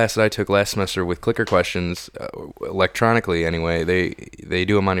one class that I took last semester with clicker questions, electronically anyway, they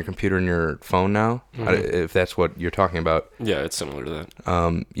do them on your computer and your phone now, if that's what you're talking about. Yeah, it's similar to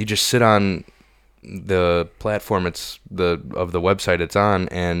that. You just sit on the platform of the website it's on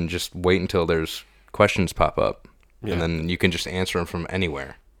and just wait until there's questions pop up. Yeah. And then you can just answer them from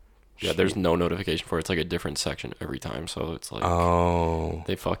anywhere. Yeah, there's no notification for it. It's like a different section every time. So it's like, oh,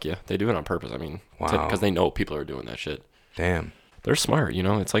 they fuck you. They do it on purpose. I mean, wow. Because they know people are doing that shit. Damn. They're smart, you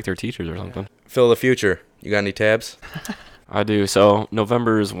know? It's like they're teachers or something. Phil, the future. You got any tabs? I do. So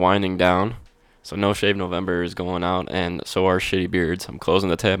November is winding down. So No Shave November is going out. And so are Shitty Beards. I'm closing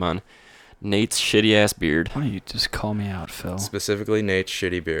the tab on Nate's shitty-ass beard. Why don't you just call me out, Phil? Specifically Nate's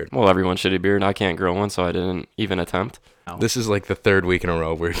shitty beard. Well, everyone's shitty beard. I can't grow one, so I didn't even attempt. This is like the third week in a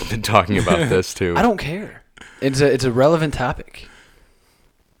row we've been talking about this, too. I don't care. It's a relevant topic.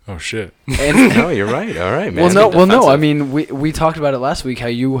 Oh, shit. And No, you're right. All right, man. well, no. I mean, we talked about it last week. How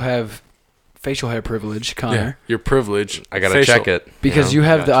you have facial hair privilege, Connor. Yeah, your privilege. I got to facial. check it. Because you You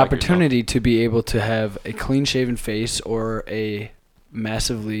have gotta the check opportunity to be able to have a clean-shaven face or a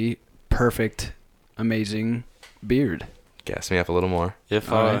massively perfect, amazing beard. Gas me up a little more. If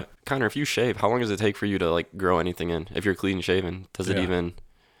All right. Connor, if you shave, how long does it take for you to like grow anything in? If you're clean shaven, does it Yeah. even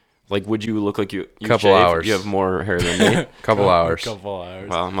Like, would you look like you Couple shave? hours. You have more hair than me. Couple hours. Couple hours.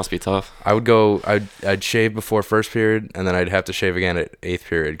 Wow, it must be tough. I'd shave before first period, and then I'd have to shave again at 8th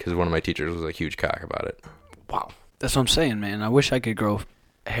period because one of my teachers was a huge cock about it. Wow. That's what I'm saying, man. I wish I could grow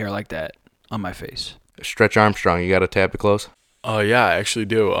hair like that on my face. Stretch Armstrong, you got a tab to close? Yeah, I actually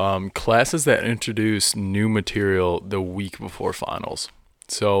do. Classes that introduce new material the week before finals.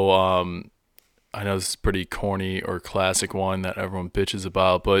 So I know this is pretty corny or classic one that everyone bitches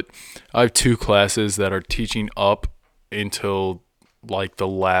about, but I have 2 classes that are teaching up until like the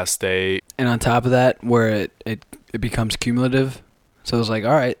last day. And on top of that, where it becomes cumulative. So it's like,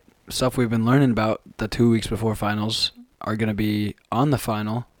 all right, stuff we've been learning about the 2 weeks before finals are going to be on the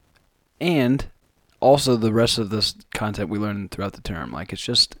final, and also the rest of this content we learned throughout the term. Like,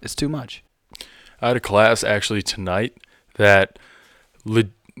 it's too much. I had a class actually tonight that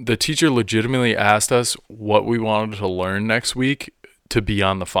the teacher legitimately asked us what we wanted to learn next week to be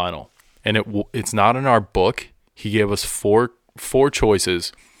on the final. And it's not in our book. He gave us four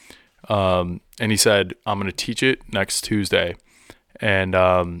choices. And he said, I'm going to teach it next Tuesday. And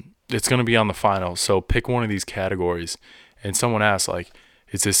it's going to be on the final. So pick one of these categories. And someone asked, like,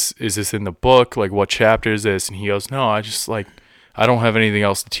 is this in the book? Like, what chapter is this? And he goes, no, I don't have anything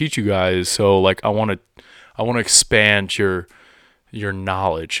else to teach you guys. So, like, I want to expand your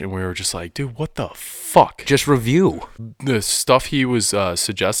knowledge. And we were just like, dude, what the fuck? Just review. The stuff he was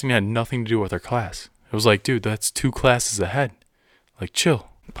suggesting had nothing to do with our class. It was like, dude, that's 2 classes ahead. Like, chill.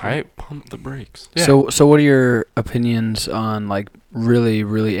 All right? Pump the brakes. Yeah. So what are your opinions on, like, really,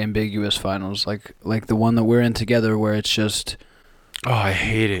 really ambiguous finals? Like the one that we're in together where it's just... Oh, I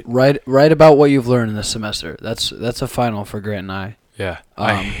hate it. Write about what you've learned in this semester. That's a final for Grant and I. Yeah,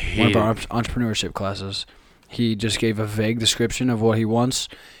 I hate one of our entrepreneurship classes. He just gave a vague description of what he wants.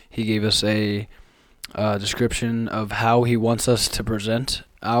 He gave us a description of how he wants us to present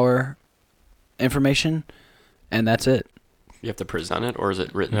our information, and that's it. You have to present it, or is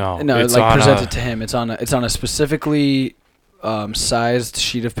it written? No, It's like presented to him. It's on a specifically sized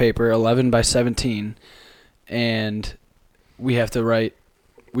sheet of paper, 11 by 17, and we have to write.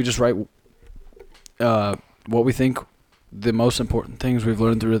 We just write what we think the most important things we've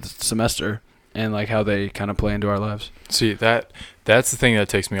learned through the semester, and like how they kind of play into our lives. See, that's the thing that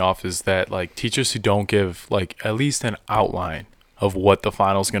takes me off is that, like, teachers who don't give, like, at least an outline of what the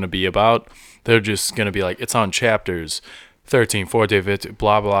final's going to be about, they're just going to be like, it's on chapters 13, 14, 15,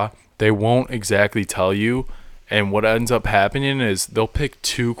 blah, blah. They won't exactly tell you. And what ends up happening is they'll pick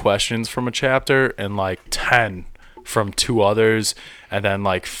 2 questions from a chapter and, like, 10 from 2 others, and then,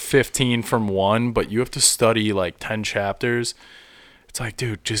 like, 15 from one, but you have to study, like, 10 chapters. It's like,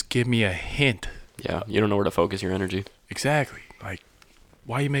 dude, just give me a hint. Yeah, you don't know where to focus your energy. Exactly. Like,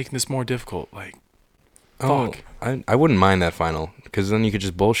 why are you making this more difficult? Like, fuck. I wouldn't mind that final, because then you could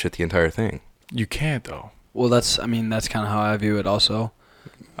just bullshit the entire thing. You can't, though. Well, that's kind of how I view it also.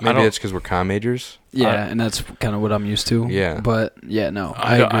 Maybe it's because we're comm majors. Yeah, and that's kind of what I'm used to. Yeah. But, yeah, no,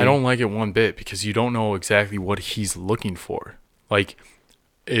 I agree. I don't like it one bit because you don't know exactly what he's looking for. Like,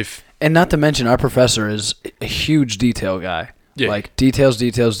 if... And not to mention, our professor is a huge detail guy. Yeah. Like, details.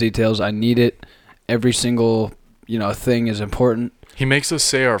 I need it. Every single, thing is important. He makes us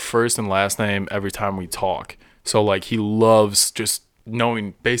say our first and last name every time we talk. So, like, he loves just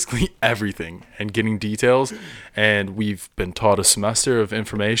knowing basically everything and getting details. And we've been taught a semester of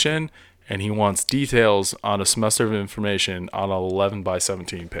information, and he wants details on a semester of information on an 11 by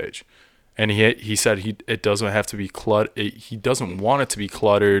 17 page. And he said it doesn't have to be he doesn't want it to be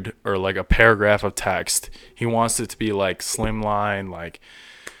cluttered or like a paragraph of text. He wants it to be like slimline, like,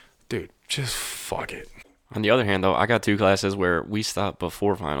 dude, just fuck it. On the other hand, though, I got 2 classes where we stop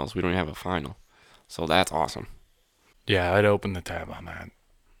before finals. We don't even have a final. So that's awesome. Yeah, I'd open the tab on that.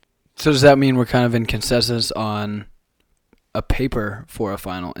 So does that mean we're kind of in consensus on a paper for a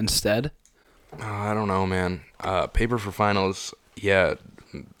final instead? I don't know, man. Paper for finals, yeah.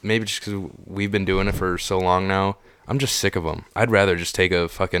 Maybe just because we've been doing it for so long now. I'm just sick of them. I'd rather just take a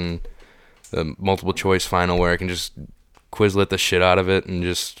fucking multiple choice final where I can just Quizlet the shit out of it and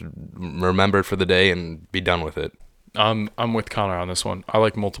just remember it for the day and be done with it. I'm with Connor on this one. I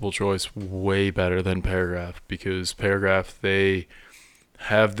like multiple choice way better than paragraph because paragraph, they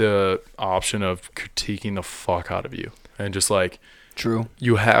have the option of critiquing the fuck out of you. And just like... True.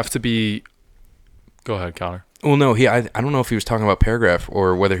 You have to be... Go ahead, Connor. Well, no, I don't know if he was talking about paragraph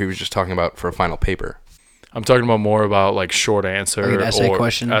or whether he was just talking about for a final paper. I'm talking about more about like short answer like an essay or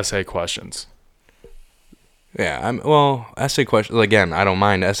question? Essay questions. Yeah, essay questions, again, I don't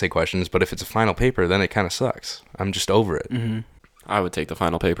mind essay questions, but if it's a final paper, then it kind of sucks. I'm just over it. Mm-hmm. I would take the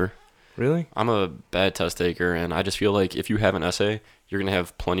final paper. Really? I'm a bad test taker, and I just feel like if you have an essay, you're going to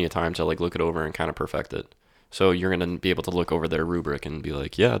have plenty of time to like look it over and kind of perfect it. So you're going to be able to look over their rubric and be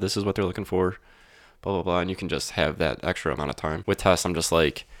like, yeah, this is what they're looking for, blah, blah, blah. And you can just have that extra amount of time. With tests, I'm just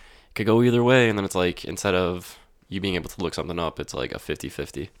like, it could go either way. And then it's like, instead of you being able to look something up, it's like a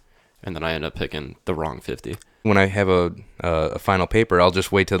 50-50. And then I end up picking the wrong 50. When I have a final paper, I'll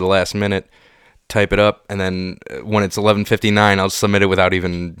just wait till the last minute, type it up, and then when it's 11:59, I'll submit it without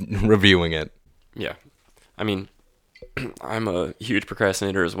even reviewing it. Yeah. I mean, I'm a huge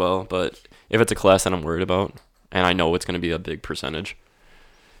procrastinator as well, but if it's a class that I'm worried about, and I know it's going to be a big percentage,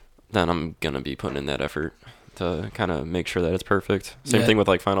 then I'm going to be putting in that effort to kind of make sure that it's perfect. Same thing with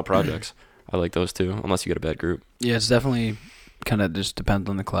like final projects. I like those too, unless you get a bad group. Yeah, it's definitely kind of just depends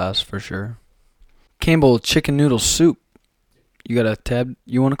on the class for sure. Campbell chicken noodle soup. You got a tab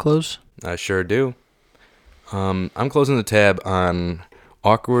you want to close? I sure do. I'm closing the tab on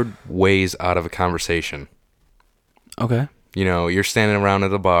awkward ways out of a conversation. Okay. You know, you're standing around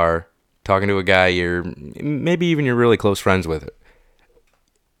at a bar talking to a guy you're really close friends with.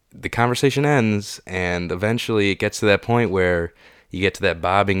 The conversation ends, and eventually it gets to that point where you get to that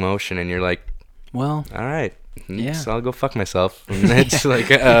bobbing motion, and you're like, well, all right, yeah. so I'll go fuck myself. And it's like,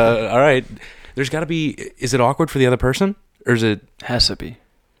 all right. There's got to be, is it awkward for the other person? Or is it? Has to be.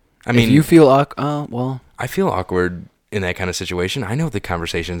 I mean, if you feel awkward, well. I feel awkward in that kind of situation. I know the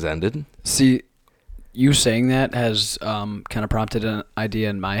conversation's ended. See, you saying that has kind of prompted an idea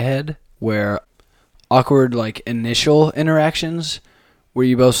in my head where awkward, like, initial interactions where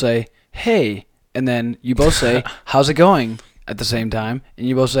you both say, hey, and then you both say, how's it going at the same time, and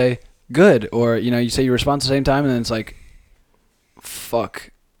you both say, good, or, you know, you say you respond at the same time, and then it's like,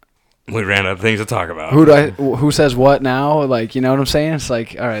 fuck. We ran out of things to talk about. Who says what now? Like, you know what I'm saying? It's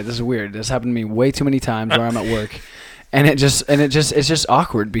like, all right, this is weird. This happened to me way too many times where I'm at work, and it's just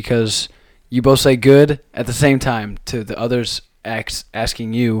awkward because you both say good at the same time to the others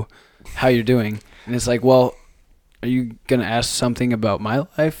asking you how you're doing, and it's like, well, are you gonna ask something about my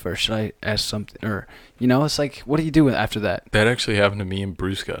life, or should I ask something, or you know, it's like, what do you do after that? That actually happened to me and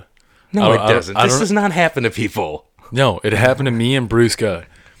Brusca. No, it doesn't. This does not happen to people. No, it happened to me and Brusca.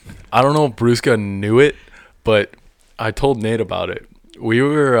 I don't know if Brusca knew it, but I told Nate about it. We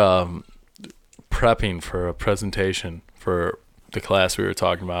were prepping for a presentation for the class we were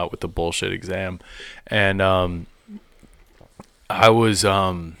talking about with the bullshit exam. And I was,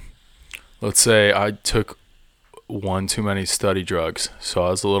 let's say I took one too many study drugs, so I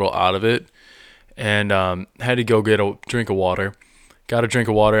was a little out of it, and had to go get a drink of water. Got a drink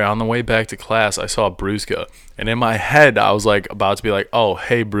of water. On the way back to class, I saw Brusca. And in my head, I was like about to be like, oh,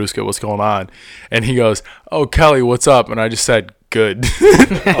 hey, Brusca, what's going on? And he goes, oh, Kelly, what's up? And I just said, good.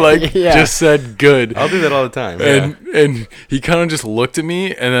 Just said good. I'll do that all the time. And he kind of just looked at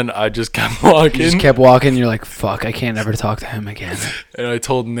me, and then I just kept walking. You just kept walking, and you're like, fuck, I can't ever talk to him again. And I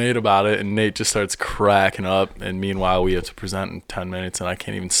told Nate about it, and Nate just starts cracking up. And meanwhile, we have to present in 10 minutes, and I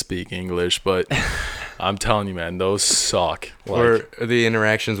can't even speak English. But I'm telling you, man, those suck. Or the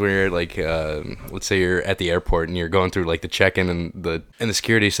interactions where you're like, let's say you're at the airport and you're going through like the check-in, and the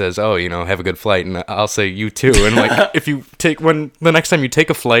security says, oh, you know, have a good flight, and I'll say you too. And like, if you take the next time you take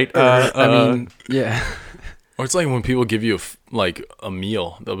a flight, I mean, yeah. Or it's like when people give you a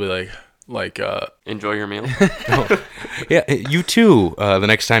meal, they'll be like, enjoy your meal. Yeah, you too. The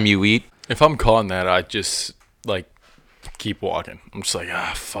next time you eat. If I'm caught in that, I just like keep walking. I'm just like,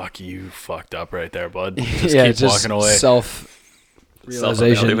 fuck you, fucked up right there, bud. Just keep walking away.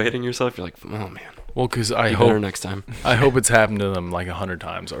 Self-realization. Self-evaluating yourself. You're like, oh man. Well, because I hope next time. I hope it's happened to them like 100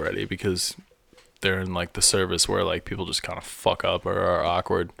 times already, because they're in like the service where like people just kind of fuck up or are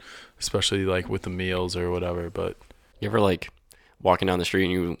awkward, especially like with the meals or whatever. But you ever like walking down the street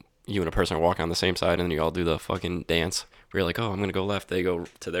and you and a person are walking on the same side, and then you all do the fucking dance where you're like, oh, I'm gonna go left, they go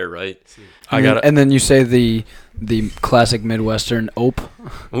to their right. And then you say the classic Midwestern ope.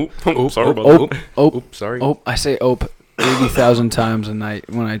 Sorry. Ope. I say ope 80,000 times a night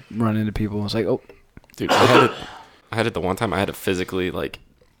when I run into people. It's like, oh, dude, I had it the one time I had to physically like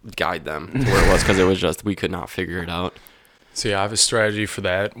guide them to where it was, because it was just, we could not figure it out. So yeah, I have a strategy for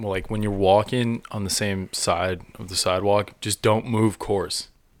that. Like when you're walking on the same side of the sidewalk, just don't move course,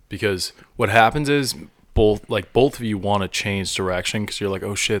 because what happens is both of you want to change direction because you're like,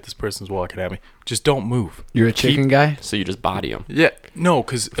 oh shit, this person's walking at me. Just don't move. You're a chicken guy? So you just body them. Yeah, no,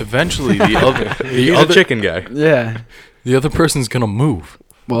 because eventually the other chicken guy. Yeah, the other person's gonna move.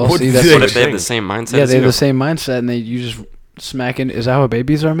 Well, what if they have the same mindset? Yeah, they have the same mindset, and you just smacking. Is that how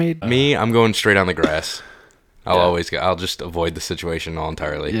babies are made? Me, I'm going straight on the grass. I'll just avoid the situation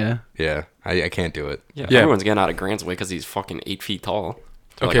entirely. Yeah. I can't do it. Yeah. Everyone's getting out of Grant's way because he's fucking 8 feet tall.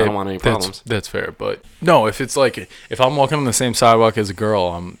 So, like, I don't want any problems. That's fair. But no, if it's like, if I'm walking on the same sidewalk as a girl,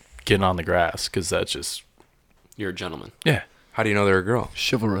 I'm getting on the grass because that's just. You're a gentleman. Yeah. How do you know they're a girl?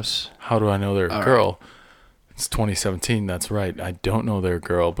 Chivalrous. How do I know they're a girl? It's 2017. That's right. I don't know they're a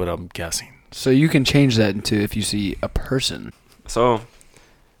girl, but I'm guessing. So you can change that into if you see a person. So,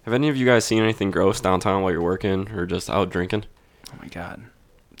 have any of you guys seen anything gross downtown while you're working or just out drinking? Oh my God.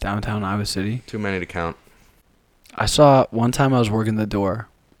 Downtown Iowa City. Too many to count. I saw one time I was working the door,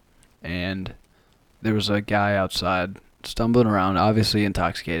 and there was a guy outside stumbling around, obviously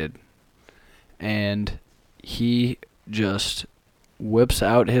intoxicated, and he just whips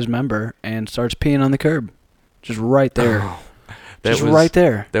out his member and starts peeing on the curb, just right there, right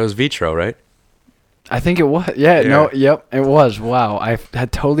there. That was Vitro, right? I think it was. Yeah. No. Yep. It was. Wow. I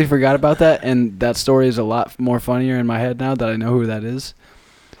had totally forgot about that, and that story is a lot more funnier in my head now that I know who that is.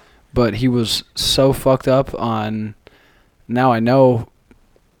 But he was so fucked up on. Now I know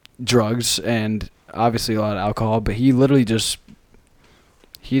drugs and obviously a lot of alcohol, but he literally just.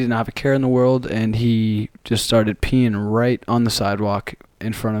 He didn't have a care in the world, and he just started peeing right on the sidewalk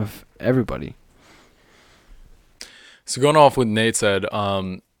in front of everybody. So going off what Nate said,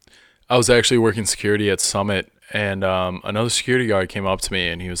 I was actually working security at Summit, and another security guard came up to me,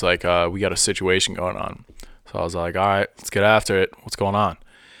 and he was like, we got a situation going on. So I was like, all right, let's get after it. What's going on?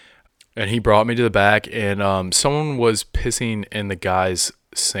 And he brought me to the back, and someone was pissing in the guy's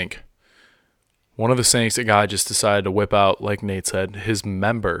sink. One of the sinks, a guy just decided to whip out, like Nate said, his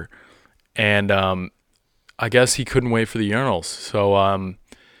member. And I guess he couldn't wait for the urinals. So I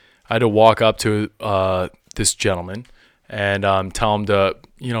had to walk up to this gentleman and tell him to,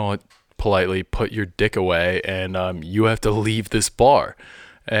 politely put your dick away, and you have to leave this bar.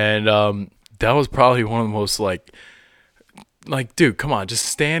 And that was probably one of the most, like, dude, come on, just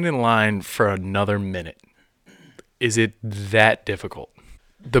stand in line for another minute. Is it that difficult?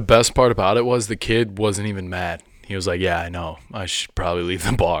 The best part about it was the kid wasn't even mad. He was like, yeah, I know. I should probably leave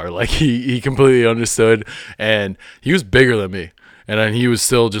the bar. Like, he completely understood, and he was bigger than me. And then he was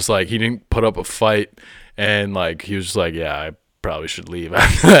still just like, he didn't put up a fight, and, like, he was just like, yeah, I probably should leave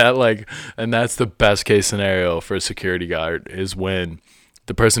after that. Like, and that's the best case scenario for a security guard, is when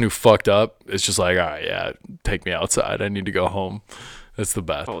the person who fucked up is just like, all right, yeah, take me outside. I need to go home. That's the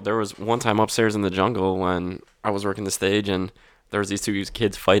best. Oh, there was one time upstairs in the jungle when I was working the stage, and there was these two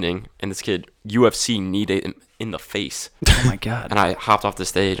kids fighting, and this kid UFC kneed him in the face. Oh my God. And I hopped off the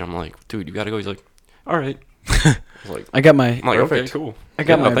stage. I'm like, dude, you got to go. He's like, all right. I was like, I got my. I'm like, okay, cool. I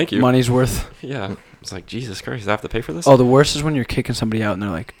got my thank you. money's worth. Yeah. I was like, Jesus Christ, I have to pay for this? Oh, the worst is when you're kicking somebody out and they're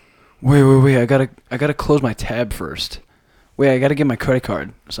like, wait, I gotta close my tab first. Wait, I gotta get my credit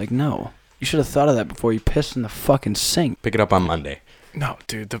card. It's like, no. You should have thought of that before you pissed in the fucking sink. Pick it up on Monday. No,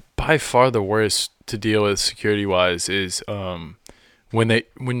 dude, by far the worst to deal with security-wise is when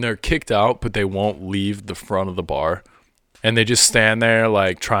they're kicked out, but they won't leave the front of the bar, and they just stand there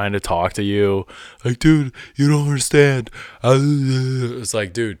like trying to talk to you, like, dude, you don't understand. It's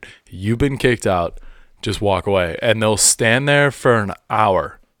like, dude, you've been kicked out. Just walk away. And they'll stand there for an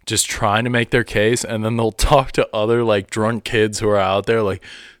hour just trying to make their case, and then they'll talk to other like drunk kids who are out there like,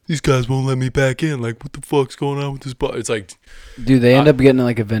 these guys won't let me back in. Like, what the fuck's going on with this bar? It's like, dude, they end up getting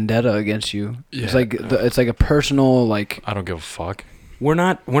like a vendetta against you. Yeah, it's like it's like a personal, like, I don't give a fuck. We're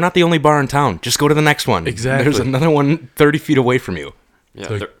not the only bar in town. Just go to the next one. Exactly. There's another one 30 feet away from you.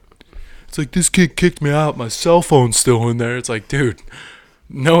 Yeah. It's like, this kid kicked me out. My cell phone's still in there. It's like, dude,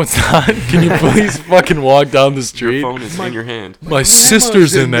 no, it's not. Can you please fucking walk down the street? Your phone is in your hand. My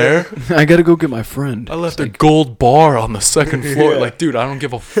sister's in there. I gotta go get my friend. I left a gold bar on the second floor. Like, dude, I don't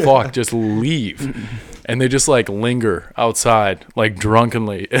give a fuck. Just leave. And they just like linger outside, like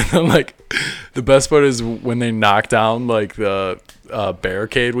drunkenly. And then, like, the best part is when they knock down like the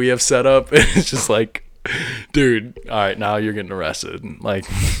barricade we have set up. It's just like, dude, all right, now you're getting arrested. Like,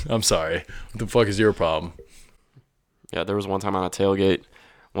 I'm sorry. What the fuck is your problem? Yeah, there was one time on a tailgate,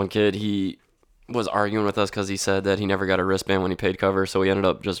 one kid, he was arguing with us because he said that he never got a wristband when he paid cover, so he ended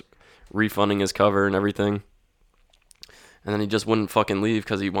up just refunding his cover and everything. And then he just wouldn't fucking leave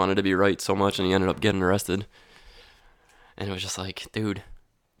because he wanted to be right so much, and he ended up getting arrested. And it was just like, dude,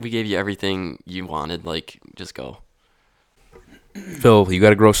 we gave you everything you wanted. Like, just go. Phil, you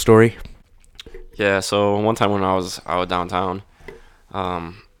got a gross story? Yeah, so one time when I was out downtown,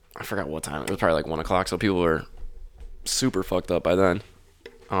 I forgot what time. It was probably like 1 o'clock, so people were super fucked up by then.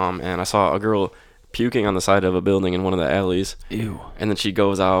 And I saw a girl puking on the side of a building in one of the alleys. Ew. And then she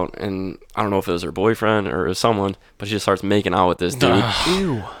goes out, and I don't know if it was her boyfriend or it was someone, but she just starts making out with this dude.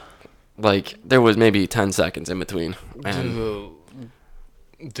 Ew. Like, there was maybe 10 seconds in between. And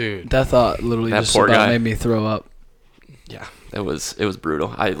Dude. That thought literally That just poor about guy. made me throw up. yeah, It was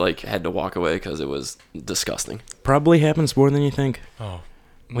brutal. I had to walk away because it was disgusting. Probably happens more than you think. Oh,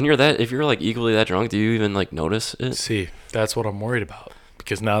 When you're if you're equally that drunk, do you even notice it? see, that's what I'm worried about.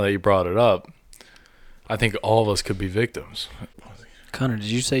 Because now that you brought it up, I think all of us could be victims. Connor, did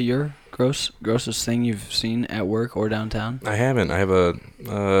you say your grossest thing you've seen at work or downtown? I haven't. I have a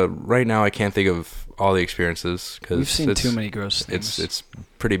right now. I can't think of all the experiences because We've seen too many gross things. It's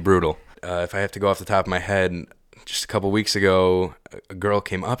pretty brutal. If I have to go off the top of my head, just a couple weeks ago, a girl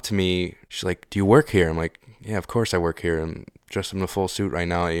came up to me. She's like, "Do you work here?" I'm like, "Yeah, of course I work here. I'm dressed in a full suit right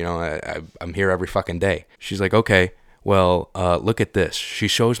now. You know, I'm here every fucking day." She's like, "Okay, well, look at this." She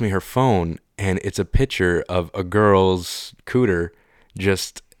shows me her phone, and it's a picture of a girl's cooter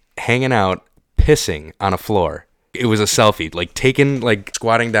just hanging out, pissing on a floor. It was a selfie, taken,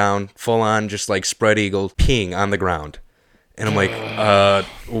 squatting down, full on, just spread eagle, peeing on the ground. And I'm like,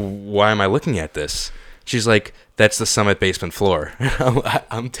 why am I looking at this? She's like, that's the Summit basement floor.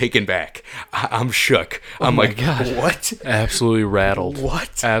 I'm taken back. I'm shook. I'm my like, God. What? Absolutely rattled.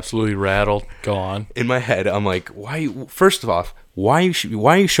 What? Absolutely rattled. Go on. In my head, I'm like, first off, why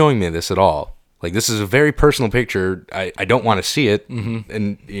are you showing me this at all? This is a very personal picture. I don't want to see it,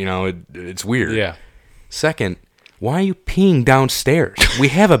 and it's weird. Yeah. Second, why are you peeing downstairs? We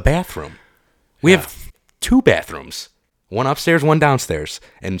have a bathroom. We have 2 bathrooms, one upstairs, one downstairs,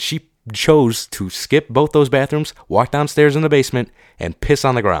 and she chose to skip both those bathrooms, walk downstairs in the basement, and piss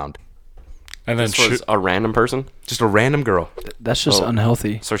on the ground. And then This was a random person? Just a random girl. That's just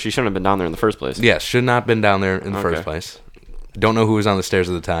unhealthy. So she shouldn't have been down there in the first place. Yes, should not have been down there in the first place. Don't know who was on the stairs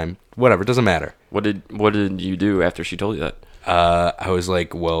at the time. Whatever, it doesn't matter. What did you do after she told you that? I was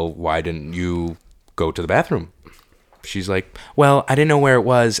like, well, why didn't you go to the bathroom? She's like, well, I didn't know where it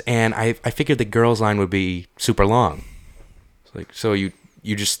was, and I figured the girls' line would be super long. It's like, so you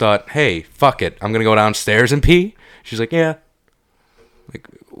just thought, hey, fuck it, I'm going to go downstairs and pee? She's like, yeah. Like,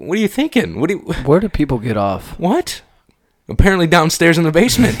 what are you thinking? Where do people get off? What? Apparently downstairs in the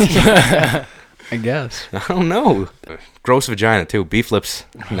basement. I guess. I don't know. Gross vagina too. Beef lips.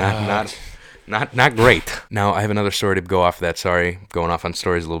 Not great. Now I have another story to go off of that. Sorry, going off on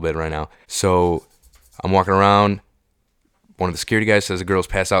stories a little bit right now. So I'm walking around. One of the security guys says the girl's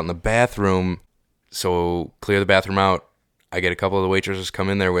passed out in the bathroom. So clear the bathroom out. I get a couple of the waitresses come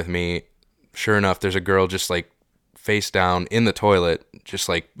in there with me. Sure enough, there's a girl just face down in the toilet, just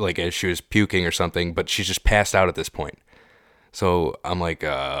like as she was puking or something, but she's just passed out at this point. So I'm like,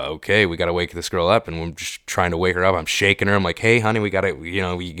 okay, we gotta wake this girl up, and we're just trying to wake her up. I'm shaking her. I'm like, hey, honey, we gotta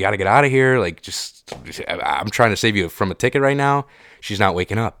get out of here. I'm trying to save you from a ticket right now. She's not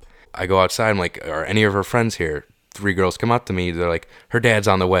waking up. I go outside. I'm like, are any of her friends here? 3 girls come up to me. They're like, her dad's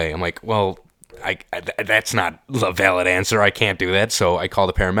on the way. I'm like, well, that's not a valid answer. I can't do that. So I call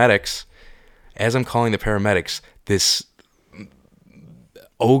the paramedics. As I'm calling the paramedics, this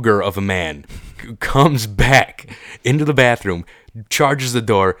ogre of a man comes back into the bathroom, charges the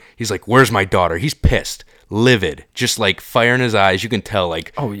door. He's like, where's my daughter? He's pissed, livid, just fire in his eyes. You can tell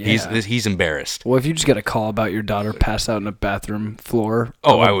oh, yeah. he's embarrassed. Well, if you just get a call about your daughter passed out in a bathroom floor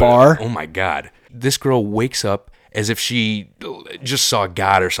of a bar. Oh my God. This girl wakes up as if she just saw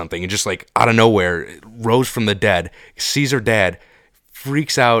God or something, and just out of nowhere rose from the dead, sees her dad,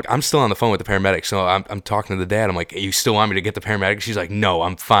 freaks out. I'm still on the phone with the paramedics, so I'm talking to the dad. I'm like, hey, you still want me to get the paramedics? She's like, no,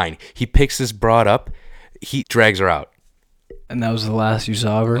 I'm fine. He picks this broad up. He drags her out. And that was the last you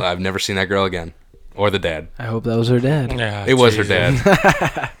saw of her? I've never seen that girl again. Or the dad. I hope that was her dad. Yeah, it was her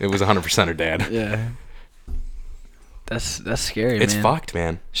dad. It was 100% her dad. Yeah. That's scary, man. It's fucked,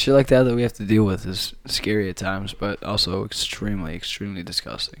 man. Shit like that we have to deal with is scary at times, but also extremely, extremely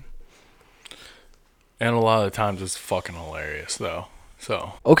disgusting. And a lot of the times it's fucking hilarious, though.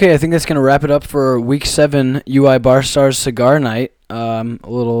 So okay, I think that's gonna wrap it up for Week 7 UI Bar Stars Cigar Night. A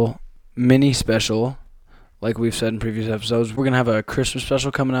little mini special, like we've said in previous episodes. We're gonna have a Christmas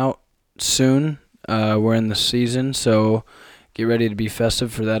special coming out soon. We're in the season, so get ready to be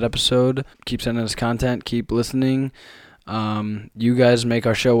festive for that episode. Keep sending us content. Keep listening. You guys make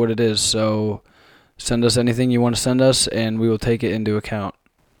our show what it is, so send us anything you want to send us, and we will take it into account.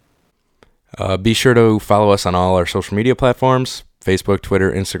 Be sure to follow us on all our social media platforms: Facebook, Twitter,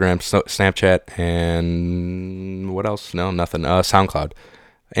 Instagram, Snapchat, and what else? No, nothing. SoundCloud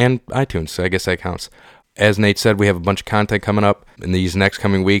and iTunes. So I guess that counts. As Nate said, we have a bunch of content coming up in these next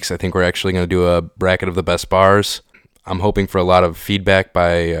coming weeks. I think we're actually going to do a bracket of the best bars. I'm hoping for a lot of feedback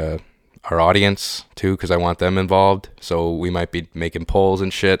by our audience too, because I want them involved. So we might be making polls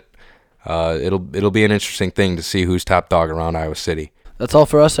and shit. It'll be an interesting thing to see who's top dog around Iowa City. That's all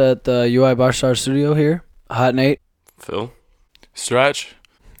for us at the UI Bar Star Studio here. Hot Nate. Phil. Stretch.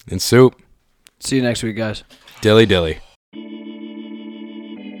 And Soup. See you next week, guys. Dilly Dilly.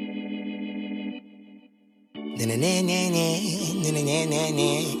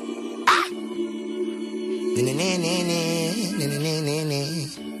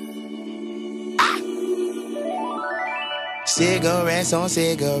 Cigarettes on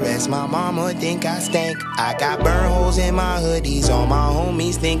cigarettes, my mama think I stink. I got burn holes in my hoodies, all my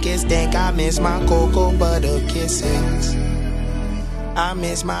homies think it stink. I miss my cocoa butter kisses. I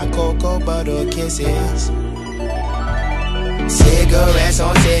miss my cocoa butter kisses. Cigarettes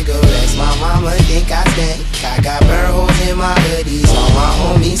on cigarettes, my mama think I stink. I got burn holes in my hoodies, all my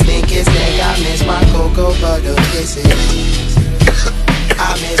homies think it stink. I miss my cocoa butter kisses.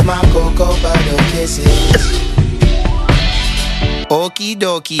 I miss my cocoa butter kisses. Okie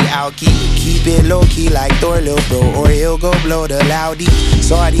dokie, alky, keep it low key like Thor, lil' bro, or he'll go blow the loudie.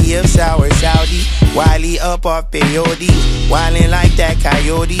 Saudi of sour Saudi, Wiley up off peyote, wildin' like that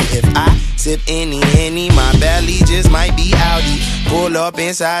coyote. If I sip any, my belly just might be outie. Pull up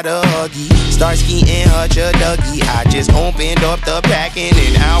inside a Huggy, start skiing Hutch a Dougie. I just opened up the pack in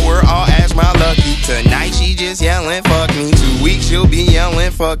an hour, I'll ask my lucky. Tonight she just yelling fuck me, 2 weeks she'll be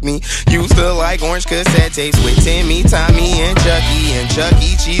yelling fuck me. Used to like orange cassette tapes with Timmy, Tommy, and Chucky. And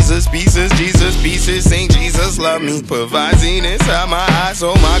Chucky, Jesus pieces, Saint Jesus love me. Put Visine inside my eyes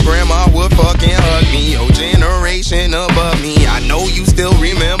so my grandma would fucking hug me. Your generation above me, I know you still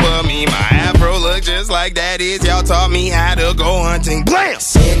remember me. My afro look just like that is, y'all taught me how to go hunting. Blam!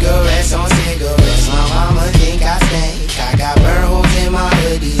 Cigarettes on cigarettes, my mama think I stink. I got burn holes in my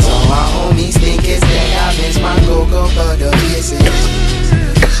hoodies, all my homies think it's stink. I miss my cocoa butter kisses.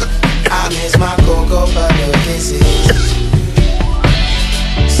 I miss my cocoa butter kisses.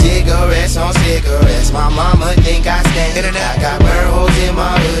 Cigarettes on cigarettes, my mama think I stink. I got burn holes in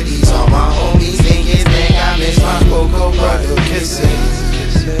my hoodies, all my homies